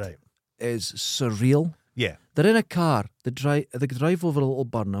West Right. is surreal. Yeah. They're in a car. They drive over a little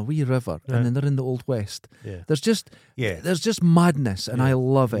burn, a wee river, Right. and then they're in the Old West. Yeah. There's just Yeah. madness, and Yeah. I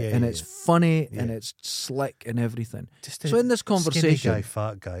love it, Yeah, and yeah, it's yeah. funny, and Yeah. it's slick and everything. Just So in this skinny conversation, guy,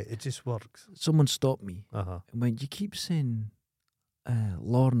 fat guy, it just works. someone stopped me Uh-huh. and went, "You keep saying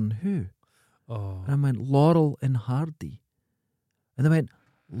Lauren who?" Oh. And I went, "Laurel and Hardy," and they went,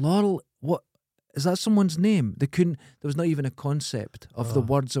 "Laurel, what? Is that someone's name?" They couldn't. There was not even a concept of the Oh.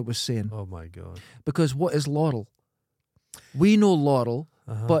 words I was saying, Oh my God. because what is Laurel? We know Laurel,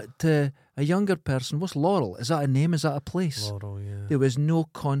 Uh-huh. but a younger person, what's Laurel? Is that a name? Is that a place? Laurel, yeah. There was no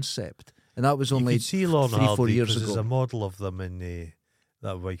concept, and that was You only could see Lauren 3-4 Hardy years 'cause there's ago. a model of them in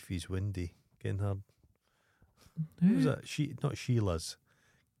that Wifey's Windy. Getting her. Who was that? Not Sheila's.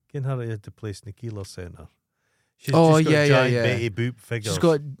 Getting her at the place in the Keeler Centre. She's Oh, just got yeah, giant yeah. Betty Boop figures. She's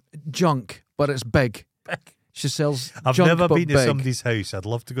got junk, but it's big. She sells I've junk, never but been to big. somebody's house. I'd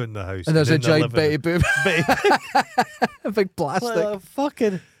love to go in the house. And there's a then they're giant living Betty in- Boop. A big plastic. Like,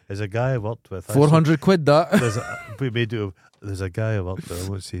 fucking. There's a guy I worked with. I saw- 400 quid that. There's a guy I worked with. I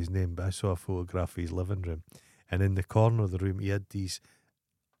won't say his name, but I saw a photograph of his living room, and in the corner of the room, he had these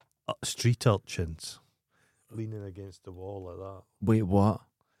street urchins leaning against the wall like that, Wait, what?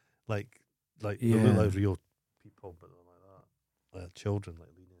 like they Yeah. look like real people, but they're like that, like children, like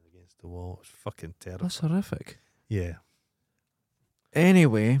leaning against the wall. It's fucking terrible. That's horrific. Yeah.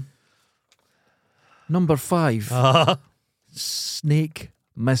 Anyway, number 5, I snake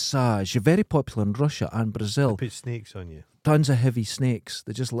massage. Very popular in Russia and Brazil. put snakes on you. Tons of heavy snakes.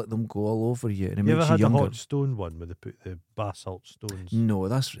 They just let them go all over you, and it You ever makes you had younger. a hot stone one where they put the basalt stones? No,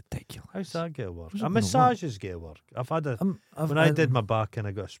 that's ridiculous. How's that get to work? How's it A gonna massage is get to work. I've had a when I did my back and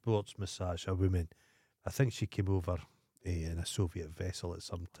I got a sports massage, a woman, I think she came over in a Soviet vessel at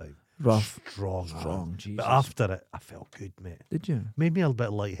some time. rough, Strong. Jesus. But after it, I felt good, mate. Did you? Made me a little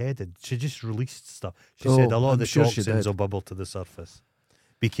bit lightheaded. She just released stuff. She Oh, said a lot of I'm the sure she toxins did. will bubble to the surface.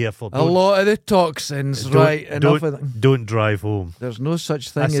 Be careful. A lot of the toxins, don't- right? Enough of them. Don't drive home. There's no such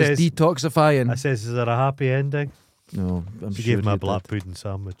thing I as says- detoxifying. I says, is there a happy ending? No, I'm She sure gave me you a black did. pudding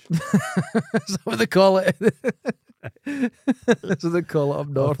sandwich. That's what they call it. That's what they call it up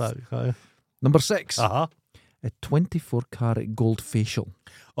north. Number 6, Uh-huh. a 24 carat gold facial.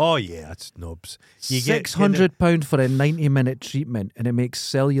 Oh, yeah, that's knobs. You get £600 for a 90-minute treatment, and it makes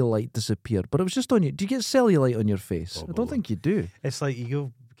cellulite disappear. But it was just on you. Do you get cellulite on your face? I don't Probably. think you do. It's like you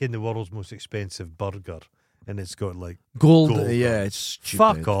go get the world's most expensive burger, and it's got like Gold, Gold, yeah, right. it's stupid.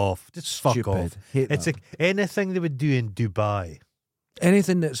 fuck off, just fuck Stupid. off. Hate It's that. like anything they would do in Dubai.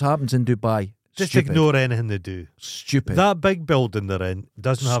 Anything that happens in Dubai, Just stupid. ignore anything they do. Stupid. That big building they're in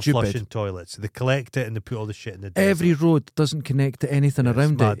doesn't have Stupid. flushing toilets. They collect it and they put all the shit in the desert. Every road doesn't connect to anything Yeah, it's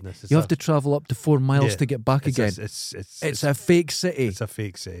around it. madness. It's You a- have to travel up to 4 miles Yeah. to get back again. It's a fake city. It's a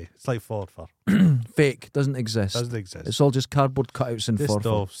fake city. It's like Forfar. Fake. Doesn't exist. Doesn't exist. It's all just cardboard cutouts in Just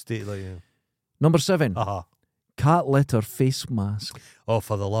Forfar. all state like you. Number 7, Aha. cat litter face mask. Oh,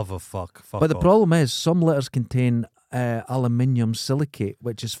 for the love of fuck. Fuck But the off. problem is, some litters contain aluminium silicate,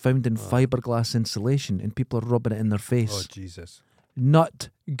 which is found in Oh. fiberglass insulation, and people are rubbing it in their Oh, face. Jesus. Not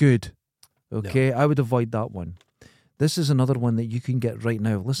good. Okay, I would avoid that one. This is another one that you can get right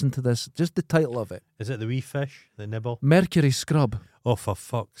now. Listen to this. Just the title of it. Is it the wee fish? The nibble? Mercury scrub. Oh, for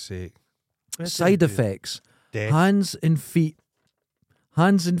fuck's sake. What does Side it do? effects. Death. Hands and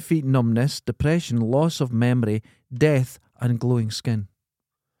feet numbness, depression, loss of memory, death, and glowing skin.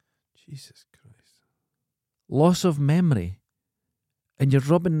 Jesus Christ. Loss of memory. And you're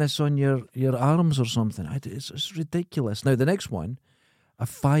rubbing this on your arms or something. It's ridiculous. Now, the next one, a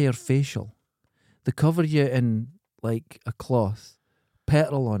fire facial. They cover you in like a cloth,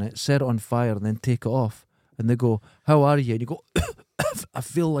 petrol on it, set it on fire, and then take it off. And they go, "How are you?" And you go, "I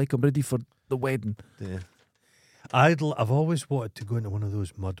feel like I'm ready for the wedding." Yeah. I've always wanted to go into one of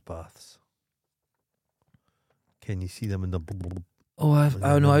those mud baths. Can you see them in the Oh, I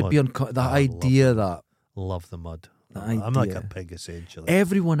Yeah, know. the I'd be mud. on the I love idea that love the mud. I'm like a idea. pig, essentially.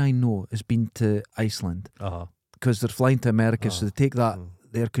 Everyone I know has been to Iceland Uh-huh. because they're flying to America, so they take that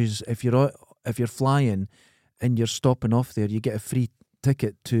there. Because if you're flying and you're stopping off there, you get a free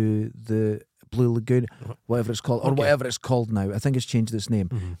ticket to the Blue Lagoon, whatever it's called, or whatever it's called now. I think it's changed its name,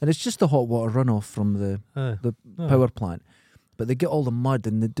 and it's just the hot water runoff from the power plant. But they get all the mud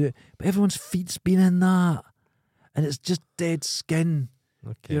and they do it. But everyone's feet's been in that, and it's just dead skin.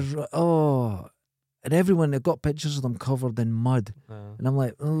 Okay. And everyone, they've got pictures of them covered in mud, and I'm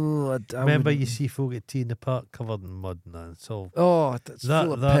like, I Remember, you wouldn't- see folk at tea in the park covered in mud and that. It's all it's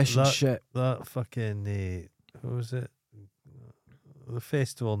full of piss and shit. that fucking what was it? The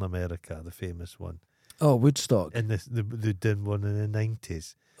festival in America, the famous one, Oh, Woodstock. and they did one in the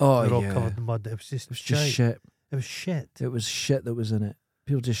 90s. Oh, They're all yeah. covered in mud. It was just It was just shite. shit. It was shit. It was shit that was in it.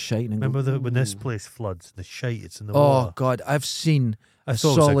 People just shiting and Remember go, when this "Ooh." place floods, the shite it's in the Oh water. God, I've seen I a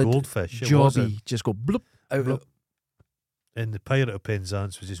thought it was a solid goldfish. It wasn't. jobby just go bloop out Bloop. of And the pirate of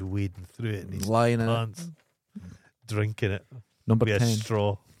Penzance was just wading through it in his lying in it. pants, drinking it Number with a 10.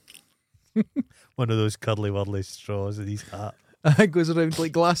 straw. One of those cuddly whirly straws in his hat. It goes around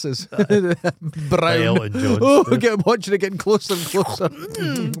like glasses. Like Brown. Elton John. Oh, I'm watching it getting closer and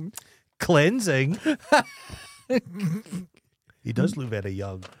closer. Cleansing. He does look very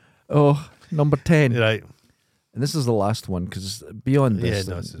young. Oh, number 10. Right. And this is the last one because beyond this,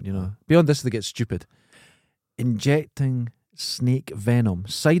 Yeah, no, this is- beyond this, they get stupid. Injecting snake venom.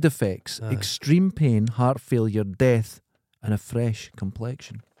 Side effects: Aye. extreme pain, heart failure, death, and a fresh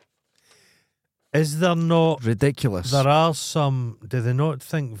complexion. Is there not... Ridiculous. There are some... Do they not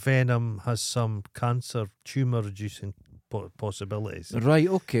think venom has some cancer, tumour-reducing possibilities? Right,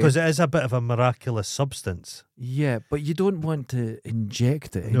 okay. Because it is a bit of a miraculous substance. Yeah, but you don't want to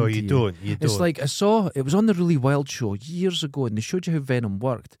inject it. No, into you don't. You don't. It's like I saw it was on the Really Wild show years ago, and they showed you how venom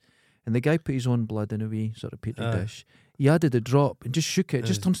worked. And the guy put his own blood in a wee sort of petri Aye. dish. He added a drop and just shook it. It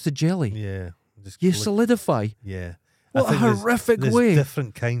just turns to jelly. Yeah. Just You click- solidify. Yeah. What a think there's- horrific there's way.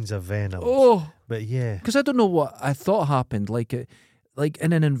 different kinds of venom. Oh, But yeah. because I don't know what I thought happened. Like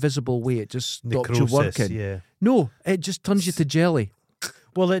in an invisible way, it just stopped you Necrosis, working. yeah. No, it just turns you to jelly.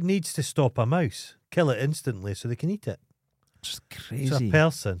 Well, it needs to stop a mouse. Kill it instantly so they can eat it. It's It's a crazy.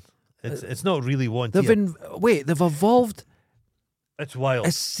 person. It's not really wanting They've evolved It's wild.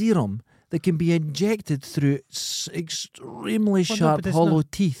 a serum that can be injected through extremely sharp, but it's hollow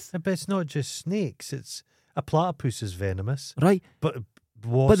not- teeth. But it's not just snakes. It's a platypus is venomous. Right, But but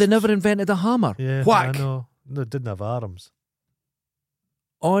wasps, they never invented a hammer. Yeah, Whack. I know. No, it didn't have arms.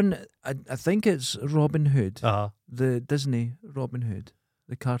 I think it's Robin Hood, The the Disney Robin Hood,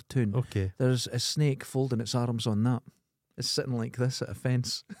 the cartoon. okay. There's a snake folding its arms on that. It's sitting like this at a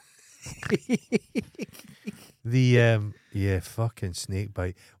fence. The fucking snake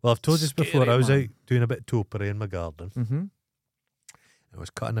bite. Well, I've told this before. Scary, I was man. out doing a bit of topiary in my garden. Mm-hmm. I was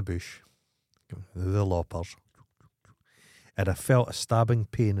cutting a bush, the loppers, and I felt a stabbing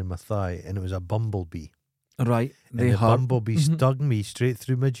pain in my thigh, and it was a bumblebee. Right, And they the hurt. bumblebee Mhm. stung me straight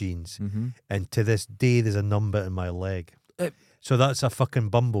through my jeans, Mm-hmm. and to this day there's a numb bit in my leg. So that's a fucking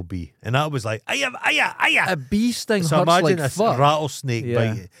bumblebee, and I was like, "Aya, aya, aya!" A bee sting So hurts imagine like a fuck. rattlesnake Yeah.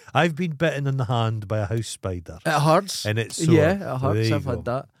 bite. I've been bitten in the hand by a house spider, It hurts. and it's sore. Yeah, it There hurts. you I've go. had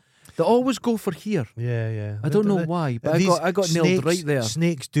that. They always go for here. Yeah. I don't know why, but These I got nailed snakes- right there.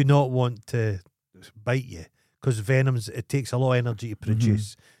 Snakes do not want to bite you because venom's. It takes a lot of energy to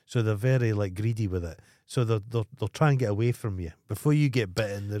produce, so they're very like greedy with it. So they'll try and get away from you before you get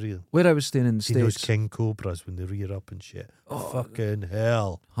bitten. They're real. Where I was staying in the See those States, king cobras when they rear up and shit. Oh, Fucking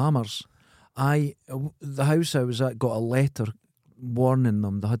hell! hammers. The house I was at got a letter warning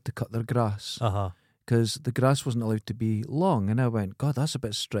them they had to cut their grass because the grass wasn't allowed to be long. And I went, God, that's a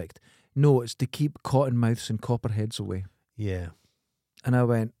bit strict. No, it's to keep cottonmouths and copperheads away. Yeah. And I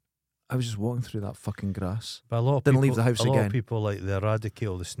went, I was just walking through that fucking grass. But a lot of Didn't people, leave the house a lot again. of people like they eradicate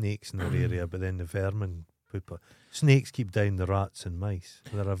all the snakes in their area, but then the vermin poop it. Snakes keep down the rats and mice.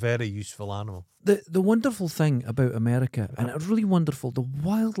 They're a very useful animal. The wonderful thing about America, and it's really wonderful, the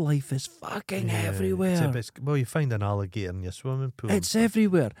wildlife is fucking Yeah, everywhere. well, you find an alligator in your swimming pool. It's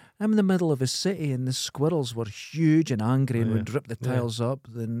everywhere. I'm in the middle of a city and the squirrels were huge and angry and Yeah. would rip the Yeah. tiles up.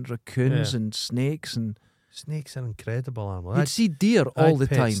 Then raccoons Yeah. and snakes and Snakes are incredible animals. you'd see deer all I'd the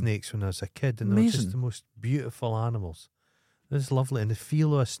pet time. snakes when I was a kid, and they're just Amazing. the most beautiful animals. It's lovely, and the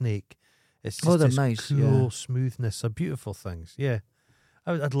feel of a snake, it's just Oh, they're this nice, cool yeah. smoothness. Are beautiful things. Yeah,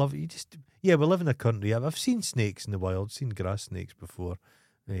 I'd love it. We live in a country. I've seen snakes in the wild, seen grass snakes before,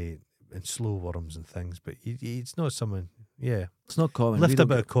 and slow worms and things. But it's not something. Yeah, It's not common. We lift a don't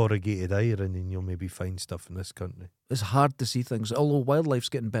bit get- of corrugated iron, and you'll maybe find stuff in this country. It's hard to see things. Although wildlife's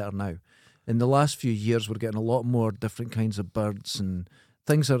getting better now. in the last few years, we're getting a lot more different kinds of birds and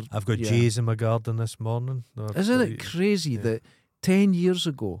things are. I've got yeah. jays in my garden this morning. Isn't it crazy that 10 years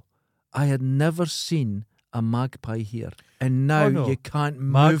ago I had never seen a magpie here, and now you can't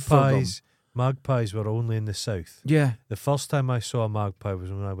move for them. Magpies were only in the south. Yeah, The first time I saw a magpie was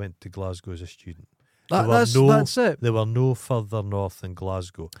when I went to Glasgow as a student. that's it. They were no further north than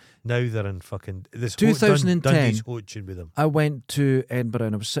Glasgow. Now they're in fucking... 2010. Dundee's hoaching with them. I went to Edinburgh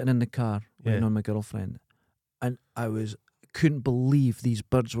and I was sitting in the car waiting Yeah. on my girlfriend, and couldn't believe these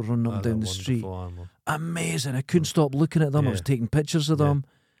birds were running up and down the street. Animal. Amazing. I couldn't stop looking at them. I Yeah. was taking pictures of Yeah. them.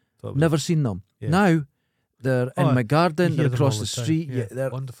 Thought it was- Never seen them. Yeah. Now they're in my garden, You they're hear them across all the time. street. Yeah. Yeah, they're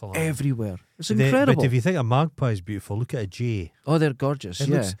Wonderful animal. everywhere. It's But incredible. if you think a magpie is beautiful, look at a jay. Oh, they're gorgeous. It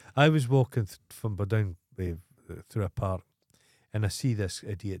yeah. looks, I was walking from down through a park, and I see this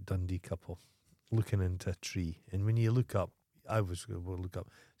idiot Dundee couple looking into a tree. And when you look up, I was going to look up.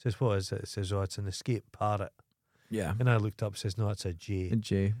 It says, what is it? It says, oh, it's an escaped parrot. Yeah. And I looked up, says, no, it's a jay. A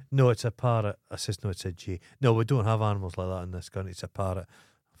jay. No, it's a parrot. I says, no, it's a jay. No, we don't have animals like that in this country. It's a parrot.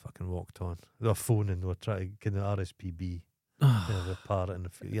 I fucking walked on. They were phoning. They were trying to get the RSPB. There's a parrot in the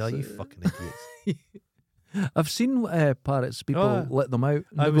field. You're like, you fucking idiots. I've seen parrots. People Oh, let them out.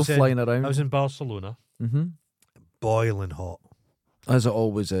 And I they go was in- flying around. I was in Barcelona. Mm-hmm. Boiling hot. As it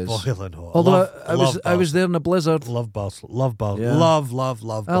always is. Boiling hot. Although I was there in a blizzard. Love Barcelona. Love Barcelona. Yeah.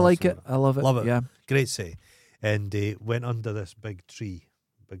 Love I like it. Barcelona. I love it. Love it. Yeah. Great city. And went under this big tree,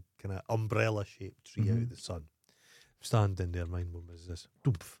 big kind of umbrella shaped tree out of the sun. Standing there, mind what was this?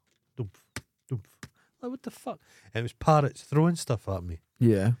 Doomph, doomph, doomph. Like, what the fuck? And it was parrots throwing stuff at me.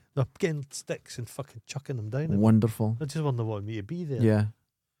 Yeah. They're getting sticks and fucking chucking them down. Wonderful. I just wonder what me to be there. Yeah.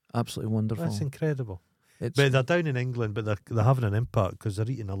 Absolutely wonderful. That's incredible. It's But they're down in England, but they're having an impact because they're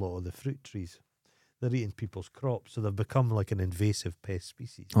eating a lot of the fruit trees. They're eating people's crops, so they've become like an invasive pest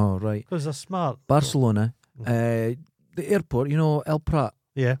species. oh right. Because they're smart. Barcelona, the airport, El Prat,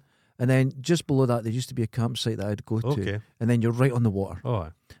 Yeah. and then just below that there used to be a campsite that I'd go to, Okay. and then you're right on the water. Oh,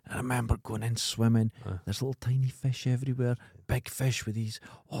 aye. And I remember going in swimming. Aye. There's little tiny fish everywhere, big fish with these.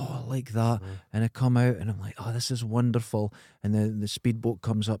 Oh, I like that. And I come out and I'm like, oh, this is wonderful. And then the speedboat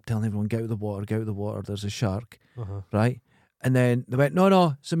comes up telling everyone, get out of the water, get out of the water. There's a shark, Uh-huh. right? And then they went,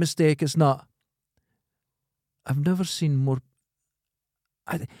 no, it's a mistake. It's not. I've never seen more.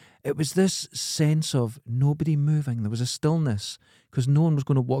 It was this sense of nobody moving. There was a stillness because no one was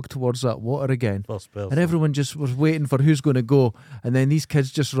going to walk towards that water again. First person. And everyone just was waiting for who's going to go. And then these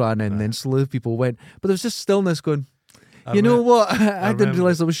kids just ran in, and then slowly people went. But there was just stillness going, you know what? I didn't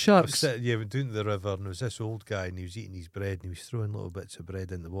realise there was sharks. Yeah, we're doing the river, and there was this old guy, and he was eating his bread, and he was throwing little bits of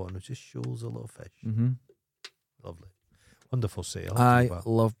bread in the water, and it was just shoals of little fish. Mm-hmm. Lovely. Wonderful city. I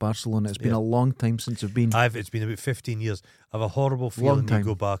love Barcelona. It's been a long time since I've been. It's been about 15 years. I have a horrible Long feeling you time.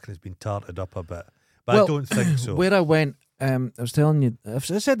 go back and it's been tarted up a bit. But Well, I don't think so. Where I went, I was telling you, I've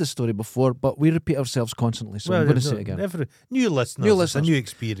said this story before, but we repeat ourselves constantly, so I'm going to say it again. New listeners. New It's a listeners. new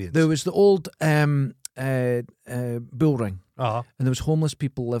experience. There was the old bull ring, Uh-huh. and there was homeless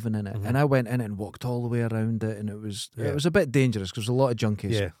people living in it, Mhm. and I went in it and walked all the way around it, and it was Yeah. a bit dangerous because there was a lot of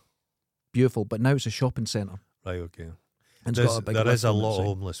junkies. Yeah. Beautiful, but now it's a shopping centre. Right, okay. And it's got a big There is a restaurant lot of outside.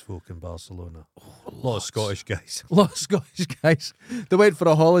 homeless folk in Barcelona. A lot of Scottish guys. A lot of Scottish guys. They went for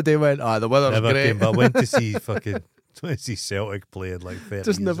a holiday, the weather's Never great. came back. Went to see Celtic playing like 30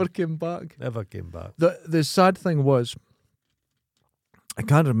 Just years never ago. came back. Never came back. The sad thing was, I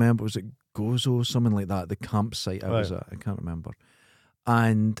can't remember, was it Gozo, something like that, the campsite I was Right. at, I can't remember.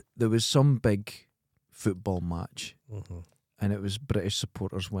 And there was some big football match, Mhm. and it was British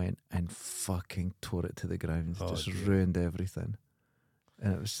supporters went and fucking tore it to the ground, Oh, just dear. ruined everything.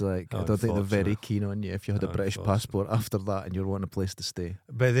 And it was like, I Oh, don't think they're very unfortunate. keen on you if you had a Oh, British unfortunate. passport after that and you're wanting a place to stay.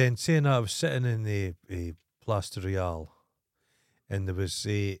 But then saying that, I was sitting in the Place de Real, and there was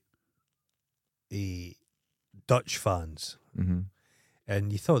a Dutch fans, Mm-hmm.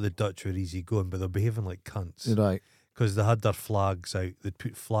 and you thought the Dutch were easy going, but they're behaving like cunts Right. because they had their flags out. They'd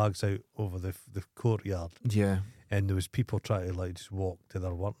put flags out over the courtyard, Yeah. and there was people trying to like just walk to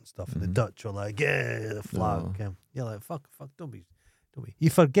their work and stuff, and the Mhm. Dutch were like, "Yeah, the flag." Oh. You're like, "Fuck, don't be." You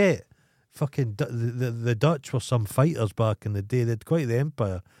forget. Fucking the Dutch were some fighters back in the day. They had quite the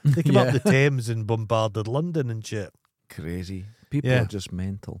empire. They came up Yeah. the Thames and bombarded London and shit. Crazy. People Yeah. are just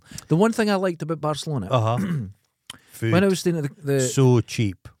mental. The one thing I liked about Barcelona, Food. when I was staying at the so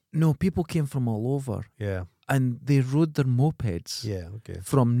cheap. no, people came from all over, Yeah. and they rode their mopeds Yeah. Okay.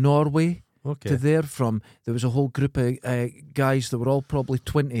 from Norway Okay. to there. There was a whole group of guys that were all probably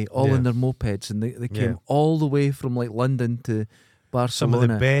 20, all Yeah. in their mopeds, and they came Yeah. all the way from like London to Some Barcelona.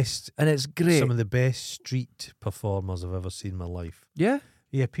 of the best. and it's great. Some of the best street performers I've ever seen in my life. Yeah,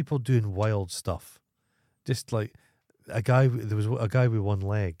 Yeah, people doing wild stuff. Just like there was a guy with one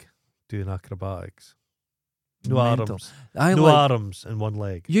leg doing acrobatics. No Mental. arms. I No like. arms and one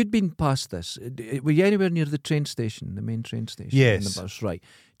leg. You'd been past this. Were you anywhere near the train station, the main train station? In Yes. the bus, right.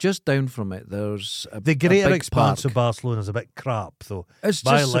 Just down from it, there's The greater big expanse park. of Barcelona is a bit crap, though. It's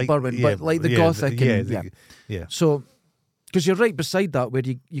But I just like- suburban, yeah, but like the yeah, Gothic. yeah. So, because you're right beside that, where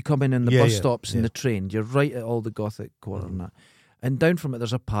you come in the Yeah, bus yeah, stops and yeah. the train, you're right at all the Gothic quarter and that. And down from it,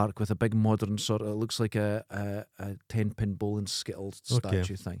 there's a park with a big modern sort of, it looks like a 10-pin bowl and skittle Okay.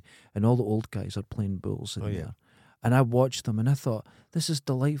 statue thing. And all the old guys are playing bowls in Oh, yeah. there. And I watched them and I thought, this is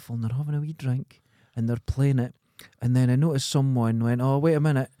delightful. And they're having a wee drink and they're playing it. And then I noticed someone went, oh, wait a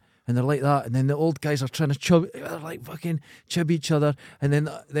minute. And they're like that. And then the old guys are trying to chub, they're like fucking chib each other. And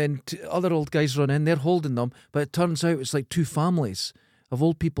then other old guys run in, they're holding them. But it turns out it's like two families of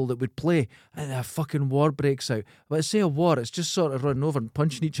old people that would play. And a fucking war breaks out. But I say a war, it's just sort of running over and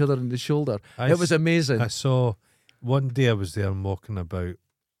punching each other in the shoulder. It was amazing. I saw one day I was there and walking about,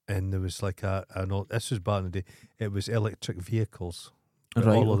 and there was like this was back in the day. It was electric vehicles. But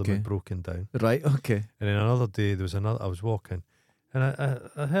Right, all of them okay. had broken down. Right, okay. And then another day there was another. I was walking, and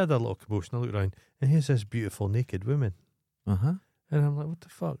I heard a little commotion. I looked around, and here's this beautiful naked woman. Uh-huh. And I'm like, what the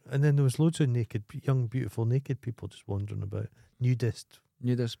fuck? And then there was loads of young, beautiful, naked people just wandering about. Nudist.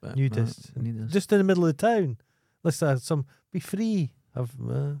 Nudist. Nudist. Nudist. Just in the middle of the town. Let's have some, be free.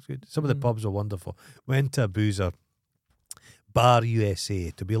 It's good. Some of the pubs are wonderful. Went to a boozer, Bar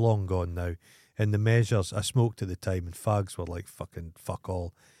USA, to be long gone now. And the measures, I smoked at the time, and fags were like fucking fuck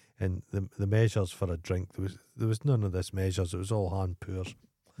all. And the measures for a drink, there was none of this measures. It was all hand pours.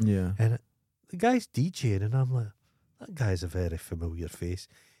 Yeah. And the guy's DJing, and I'm like, that guy's a very familiar face.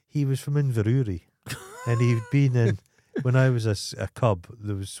 He was from Inverurie, and he'd been in, when I was a cub,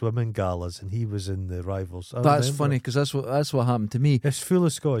 there was swimming galas, and he was in the Rivals. I That's remember. funny because that's what happened to me. It's full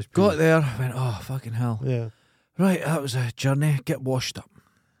of Scottish people. Got there, went, oh, fucking hell. Yeah. Right, that was a journey. Get washed up.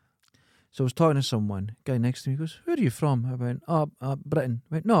 So I was talking to someone, guy next to me goes, where are you from? I went, Britain.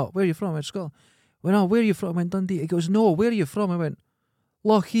 I went, no, where are you from? I went, Scotland. I went, oh, where are you from? I went, Dundee. He goes, no, where are you from? I went,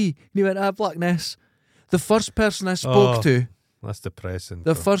 Lochee. And he went, Blackness. The first person I spoke to, That's depressing.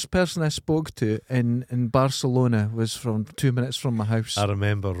 the first person I spoke to in Barcelona was from 2 minutes from my house. I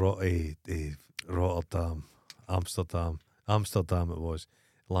remember Rotterdam, Amsterdam it was,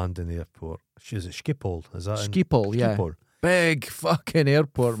 London Airport. Is it Schiphol? Is that in Schiphol, yeah. Schiphol? Big fucking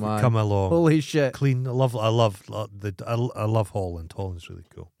airport, man. Come along. Holy shit. Clean. I love Holland. Holland's really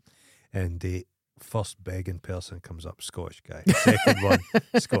cool. And the first begging person comes up, Scottish guy. Second one,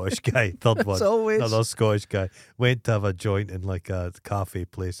 Scottish guy. Third one, It's always... another Scottish guy. Went to have a joint in like a cafe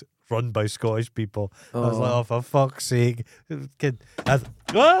place run by Scottish people. I was like, oh, for fuck's sake. Kid.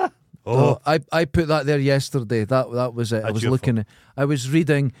 Oh, I put that there yesterday. That was it. I Had was you looking. I was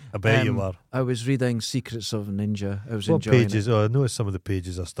reading. I bet you were. I was reading Secrets of Ninja. I was What enjoying pages? it. Oh, I noticed some of the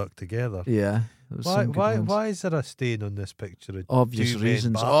pages are stuck together. Yeah. there was some good ones. Why is there a stain on this picture? Of Obvious two men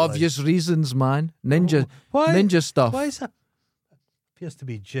reasons. battling? Obvious reasons, man. Ninja. Why? Ninja stuff. Why is that? Appears to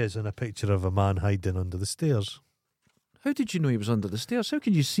be jizz on a picture of a man hiding under the stairs. How did you know he was under the stairs? How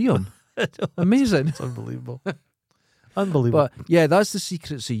can you see him? Amazing. It's unbelievable. Unbelievable. But yeah, that's the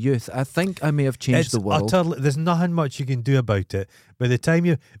secrets of youth. I think I may have changed It's the world. utterly, there's nothing much you can do about it. By the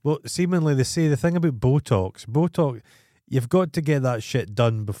time seemingly they say the thing about Botox, you've got to get that shit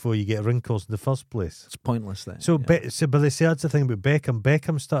done before you get wrinkles in the first place. It's pointless then. So, yeah. but they say that's the thing about Beckham.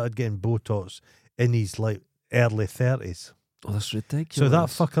 Beckham started getting Botox in his like early 30s. Oh, that's ridiculous. So that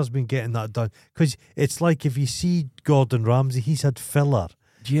fucker's been getting that done. Because it's like if you see Gordon Ramsay, he's had filler.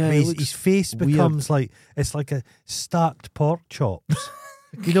 Yeah, But it his looks face weird. becomes like, it's like a stacked pork chops.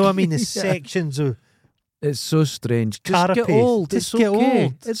 You know what I mean? The Yeah. sections of, It's so strange. Just Carapace. get old. Just It's get okay.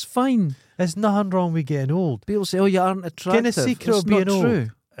 old. It's fine. there's nothing wrong with getting old. People say, "Oh, you aren't attractive." secret it's of being not old. true.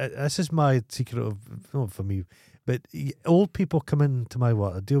 This is my secret of, not for me, but old people come into my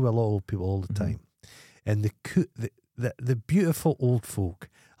work. I deal with a lot of old people all the Mm-hmm. time. And the beautiful old folk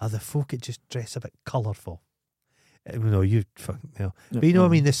are the folk that just dress a bit colourful. You know, but you know what I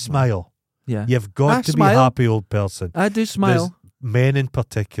mean? The smile. Yeah. You've got I to smile. be a happy old person. I do smile. Men in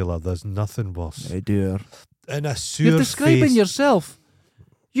particular, there's nothing worse. I do. And a sewer You're describing face. yourself.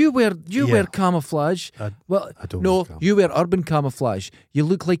 You wear Yeah. camouflage. I don't No, wear cam- you wear urban camouflage. You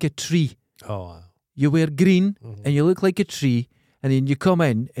look like a tree. Oh, You wear green Mhm. and you look like a tree, and then you come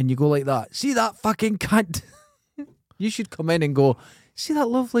in and you go like that. See that fucking cunt? You should come in and go, see that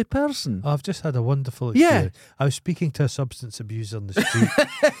lovely person? I've just had a wonderful Yeah. experience. I was speaking to a substance abuser on the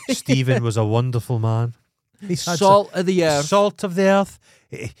street. Stephen was a wonderful man. He's had Salt of the some- earth. Salt of the earth.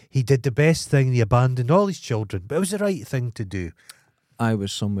 He did the best thing. He abandoned all his children, but it was the right thing to do. I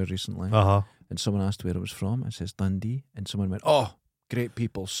was somewhere recently, and someone asked where I was from. I says Dundee, and someone went, "Oh, great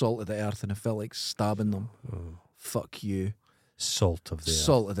people, salt of the earth," and I felt like stabbing them. Fuck you, Salt of the earth.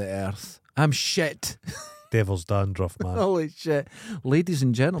 salt of the earth. I'm shit. Devil's dandruff, man. Holy shit, ladies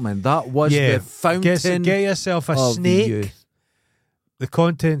and gentlemen, that was the fountain. Get yourself a of snake. youth. The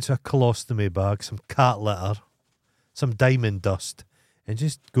contents of a colostomy bag, some cat litter, some diamond dust, and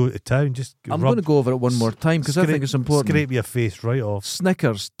just go to town. I'm going to go over it one more time because I think it's important. Scrape your face right off.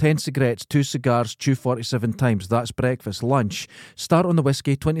 Snickers, 10 cigarettes, 2 cigars, chew 47 times. That's breakfast. Lunch, start on the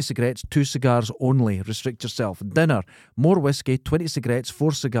whiskey, 20 cigarettes, 2 cigars only. Restrict yourself. Dinner, more whiskey, 20 cigarettes,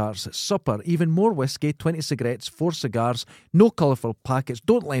 4 cigars. Supper, even more whiskey, 20 cigarettes, 4 cigars. No colourful packets.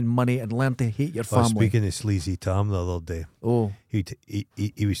 Don't lend money and learn to hate your I was family. speaking to Sleazy Tam the other day. Oh, He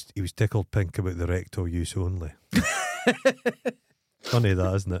was tickled pink about the rectal use only. Funny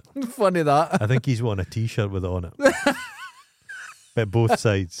that, isn't it? funny that. I think he's wanting a T-shirt with it on it. But both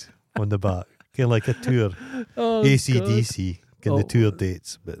sides on the back. Kind of like a tour. Oh, AC/DC. Get the tour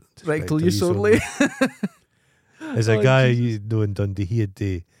dates. But just rectal use only. There's a guy you know in Dundee, he had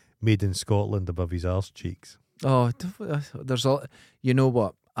made in Scotland above his arse cheeks. Oh, there's all. You know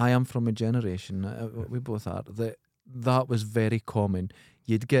what? I am from a generation. We both are. That was very common.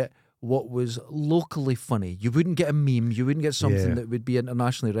 You'd get what was locally funny. You wouldn't get a meme. You wouldn't get something that would be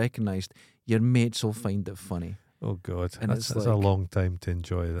internationally recognised. Your mates will find it funny. Oh God, And that's it's a like- long time to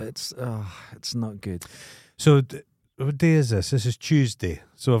enjoy that. It's not good. So, what day is this? This is Tuesday.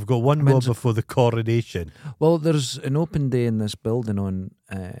 So I've got one more before the coronation. Well, there's an open day in this building on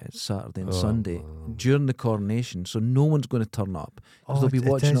Saturday and Sunday during the coronation, so no one's going to turn up. 'Cause they'll be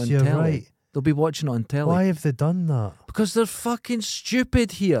watching it on you're telly. right. They'll be watching it on telly. Why have they done that? Because they're fucking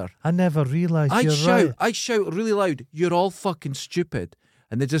stupid here. I never realised. I You're right. I shout really loud, "You're all fucking stupid,"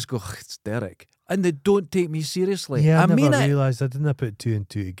 and they just go, "It's Derek," and they don't take me seriously. Yeah, I mean never it. realised. I didn't put 2 and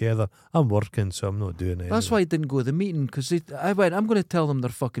 2 together. I'm working, so I'm not doing it. That's why I didn't go to the meeting, because I went, I'm going to tell them they're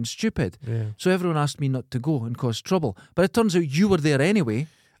fucking stupid. Yeah. So everyone asked me not to go and cause trouble. But it turns out you were there anyway.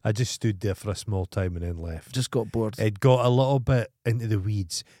 I just stood there for a small time and then left. Just got bored. It got a little bit into the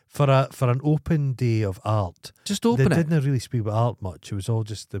weeds for an open day of art. Just open They it. didn't really speak about art much. It was all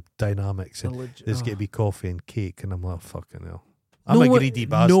just the dynamics. And there's going to be coffee and cake, and I'm like, fucking hell. I'm a greedy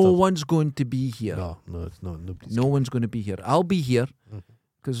bastard. No one's going to be here. No, it's not. Nobody's. No one's going to be here. I'll be here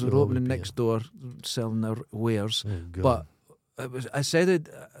because we're You'll opening be next door, selling our wares. Oh, God. But I said it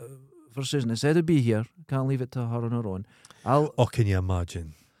for Susan. I said I'd be here. Can't leave it to her on her own. Oh, can you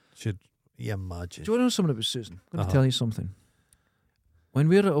imagine? Should you imagine? Do you want to know something about Susan? I'm going to Uh-huh. tell you something. When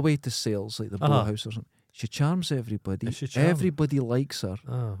we're away to sales, like the Uh-huh. Boat House or something, she charms everybody. Is she charming? Everybody likes her.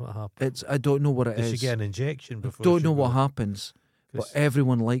 Oh, what happened? I don't know what it Did is. she get an injection before? Don't she know what got- happens, but 'Cause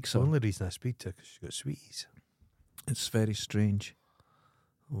everyone likes The her. only reason I speak to her because she's got sweeties. It's very strange.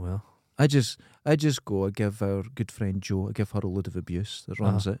 Oh, well, I just go. I give our good friend Jo. I give her a load of abuse that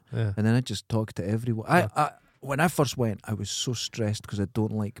runs it, yeah. and then I just talk to everyone. I when I first went, I was so stressed because I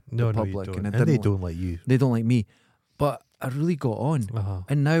don't like No, the no, you public, don't. and I And didn't. they like- don't like you. They don't like me, but I really got on. Uh-huh.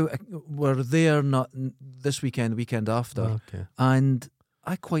 And now we're there not this weekend, the weekend after, Okay. and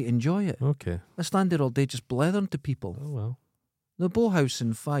I quite enjoy it. Okay. I stand there all day just blethering to people. Oh, well. The Bow House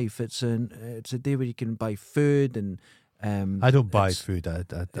in Fife, it's a day where you can buy food and I don't buy it's- food. I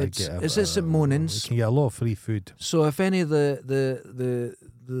it's- get it's at St. Monans. You can get a lot of free food. So if any of the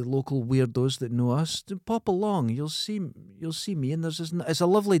local weirdos that know us, pop along. You'll see me, and it's a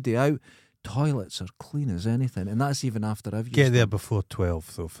lovely day out. Toilets are clean as anything, and that's even after I've used Get there them. before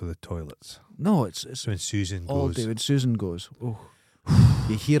 12, though, for the toilets. No, it's So when Susan all goes, day when Susan goes. Oh,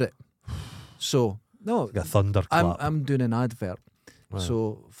 you hear it. So no, like a thunderclap. I'm doing an advert. Wow.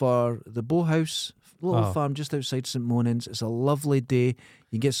 So for the Bow House, little Oh. farm just outside St. Monans, it's a lovely day.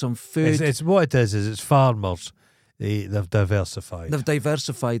 You get some food. It's what it is it's farmers. They've diversified. They've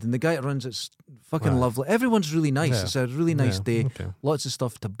diversified, and the guy that runs it's fucking Right. lovely. Everyone's really nice. Yeah. It's a really nice Yeah, day. okay. Lots of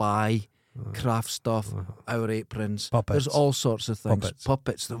stuff to buy, craft stuff, Uh-huh. our aprons. Puppets. There's all sorts of things.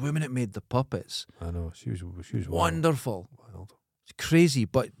 Puppets. The woman that made the puppets, I know. She was wild. wonderful. Wild. It's crazy,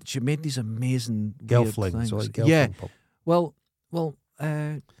 but she made these amazing weird Gelfling. things. So like Gelfling Yeah. pup. Well.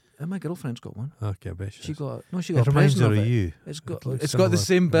 My girlfriend's got one. Okay, I bet She got it a reminds present her of of it. you. It's got It looks it's got the similar.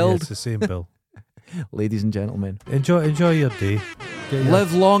 same Yeah, build. it's the same build. Ladies and gentlemen, Enjoy your day. Get your-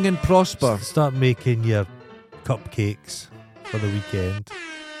 live long and prosper. Start making your cupcakes for the weekend.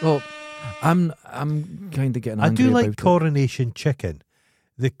 Oh, I'm kind of getting I angry do like about it. coronation chicken.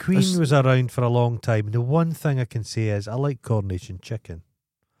 The Queen That's- was around for a long time. The one thing I can say is I like coronation chicken.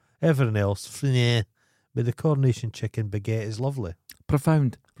 Everything else, fleh. But the coronation chicken baguette is lovely.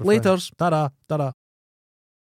 Profound. Profound. Laters. Ta-da, ta-da.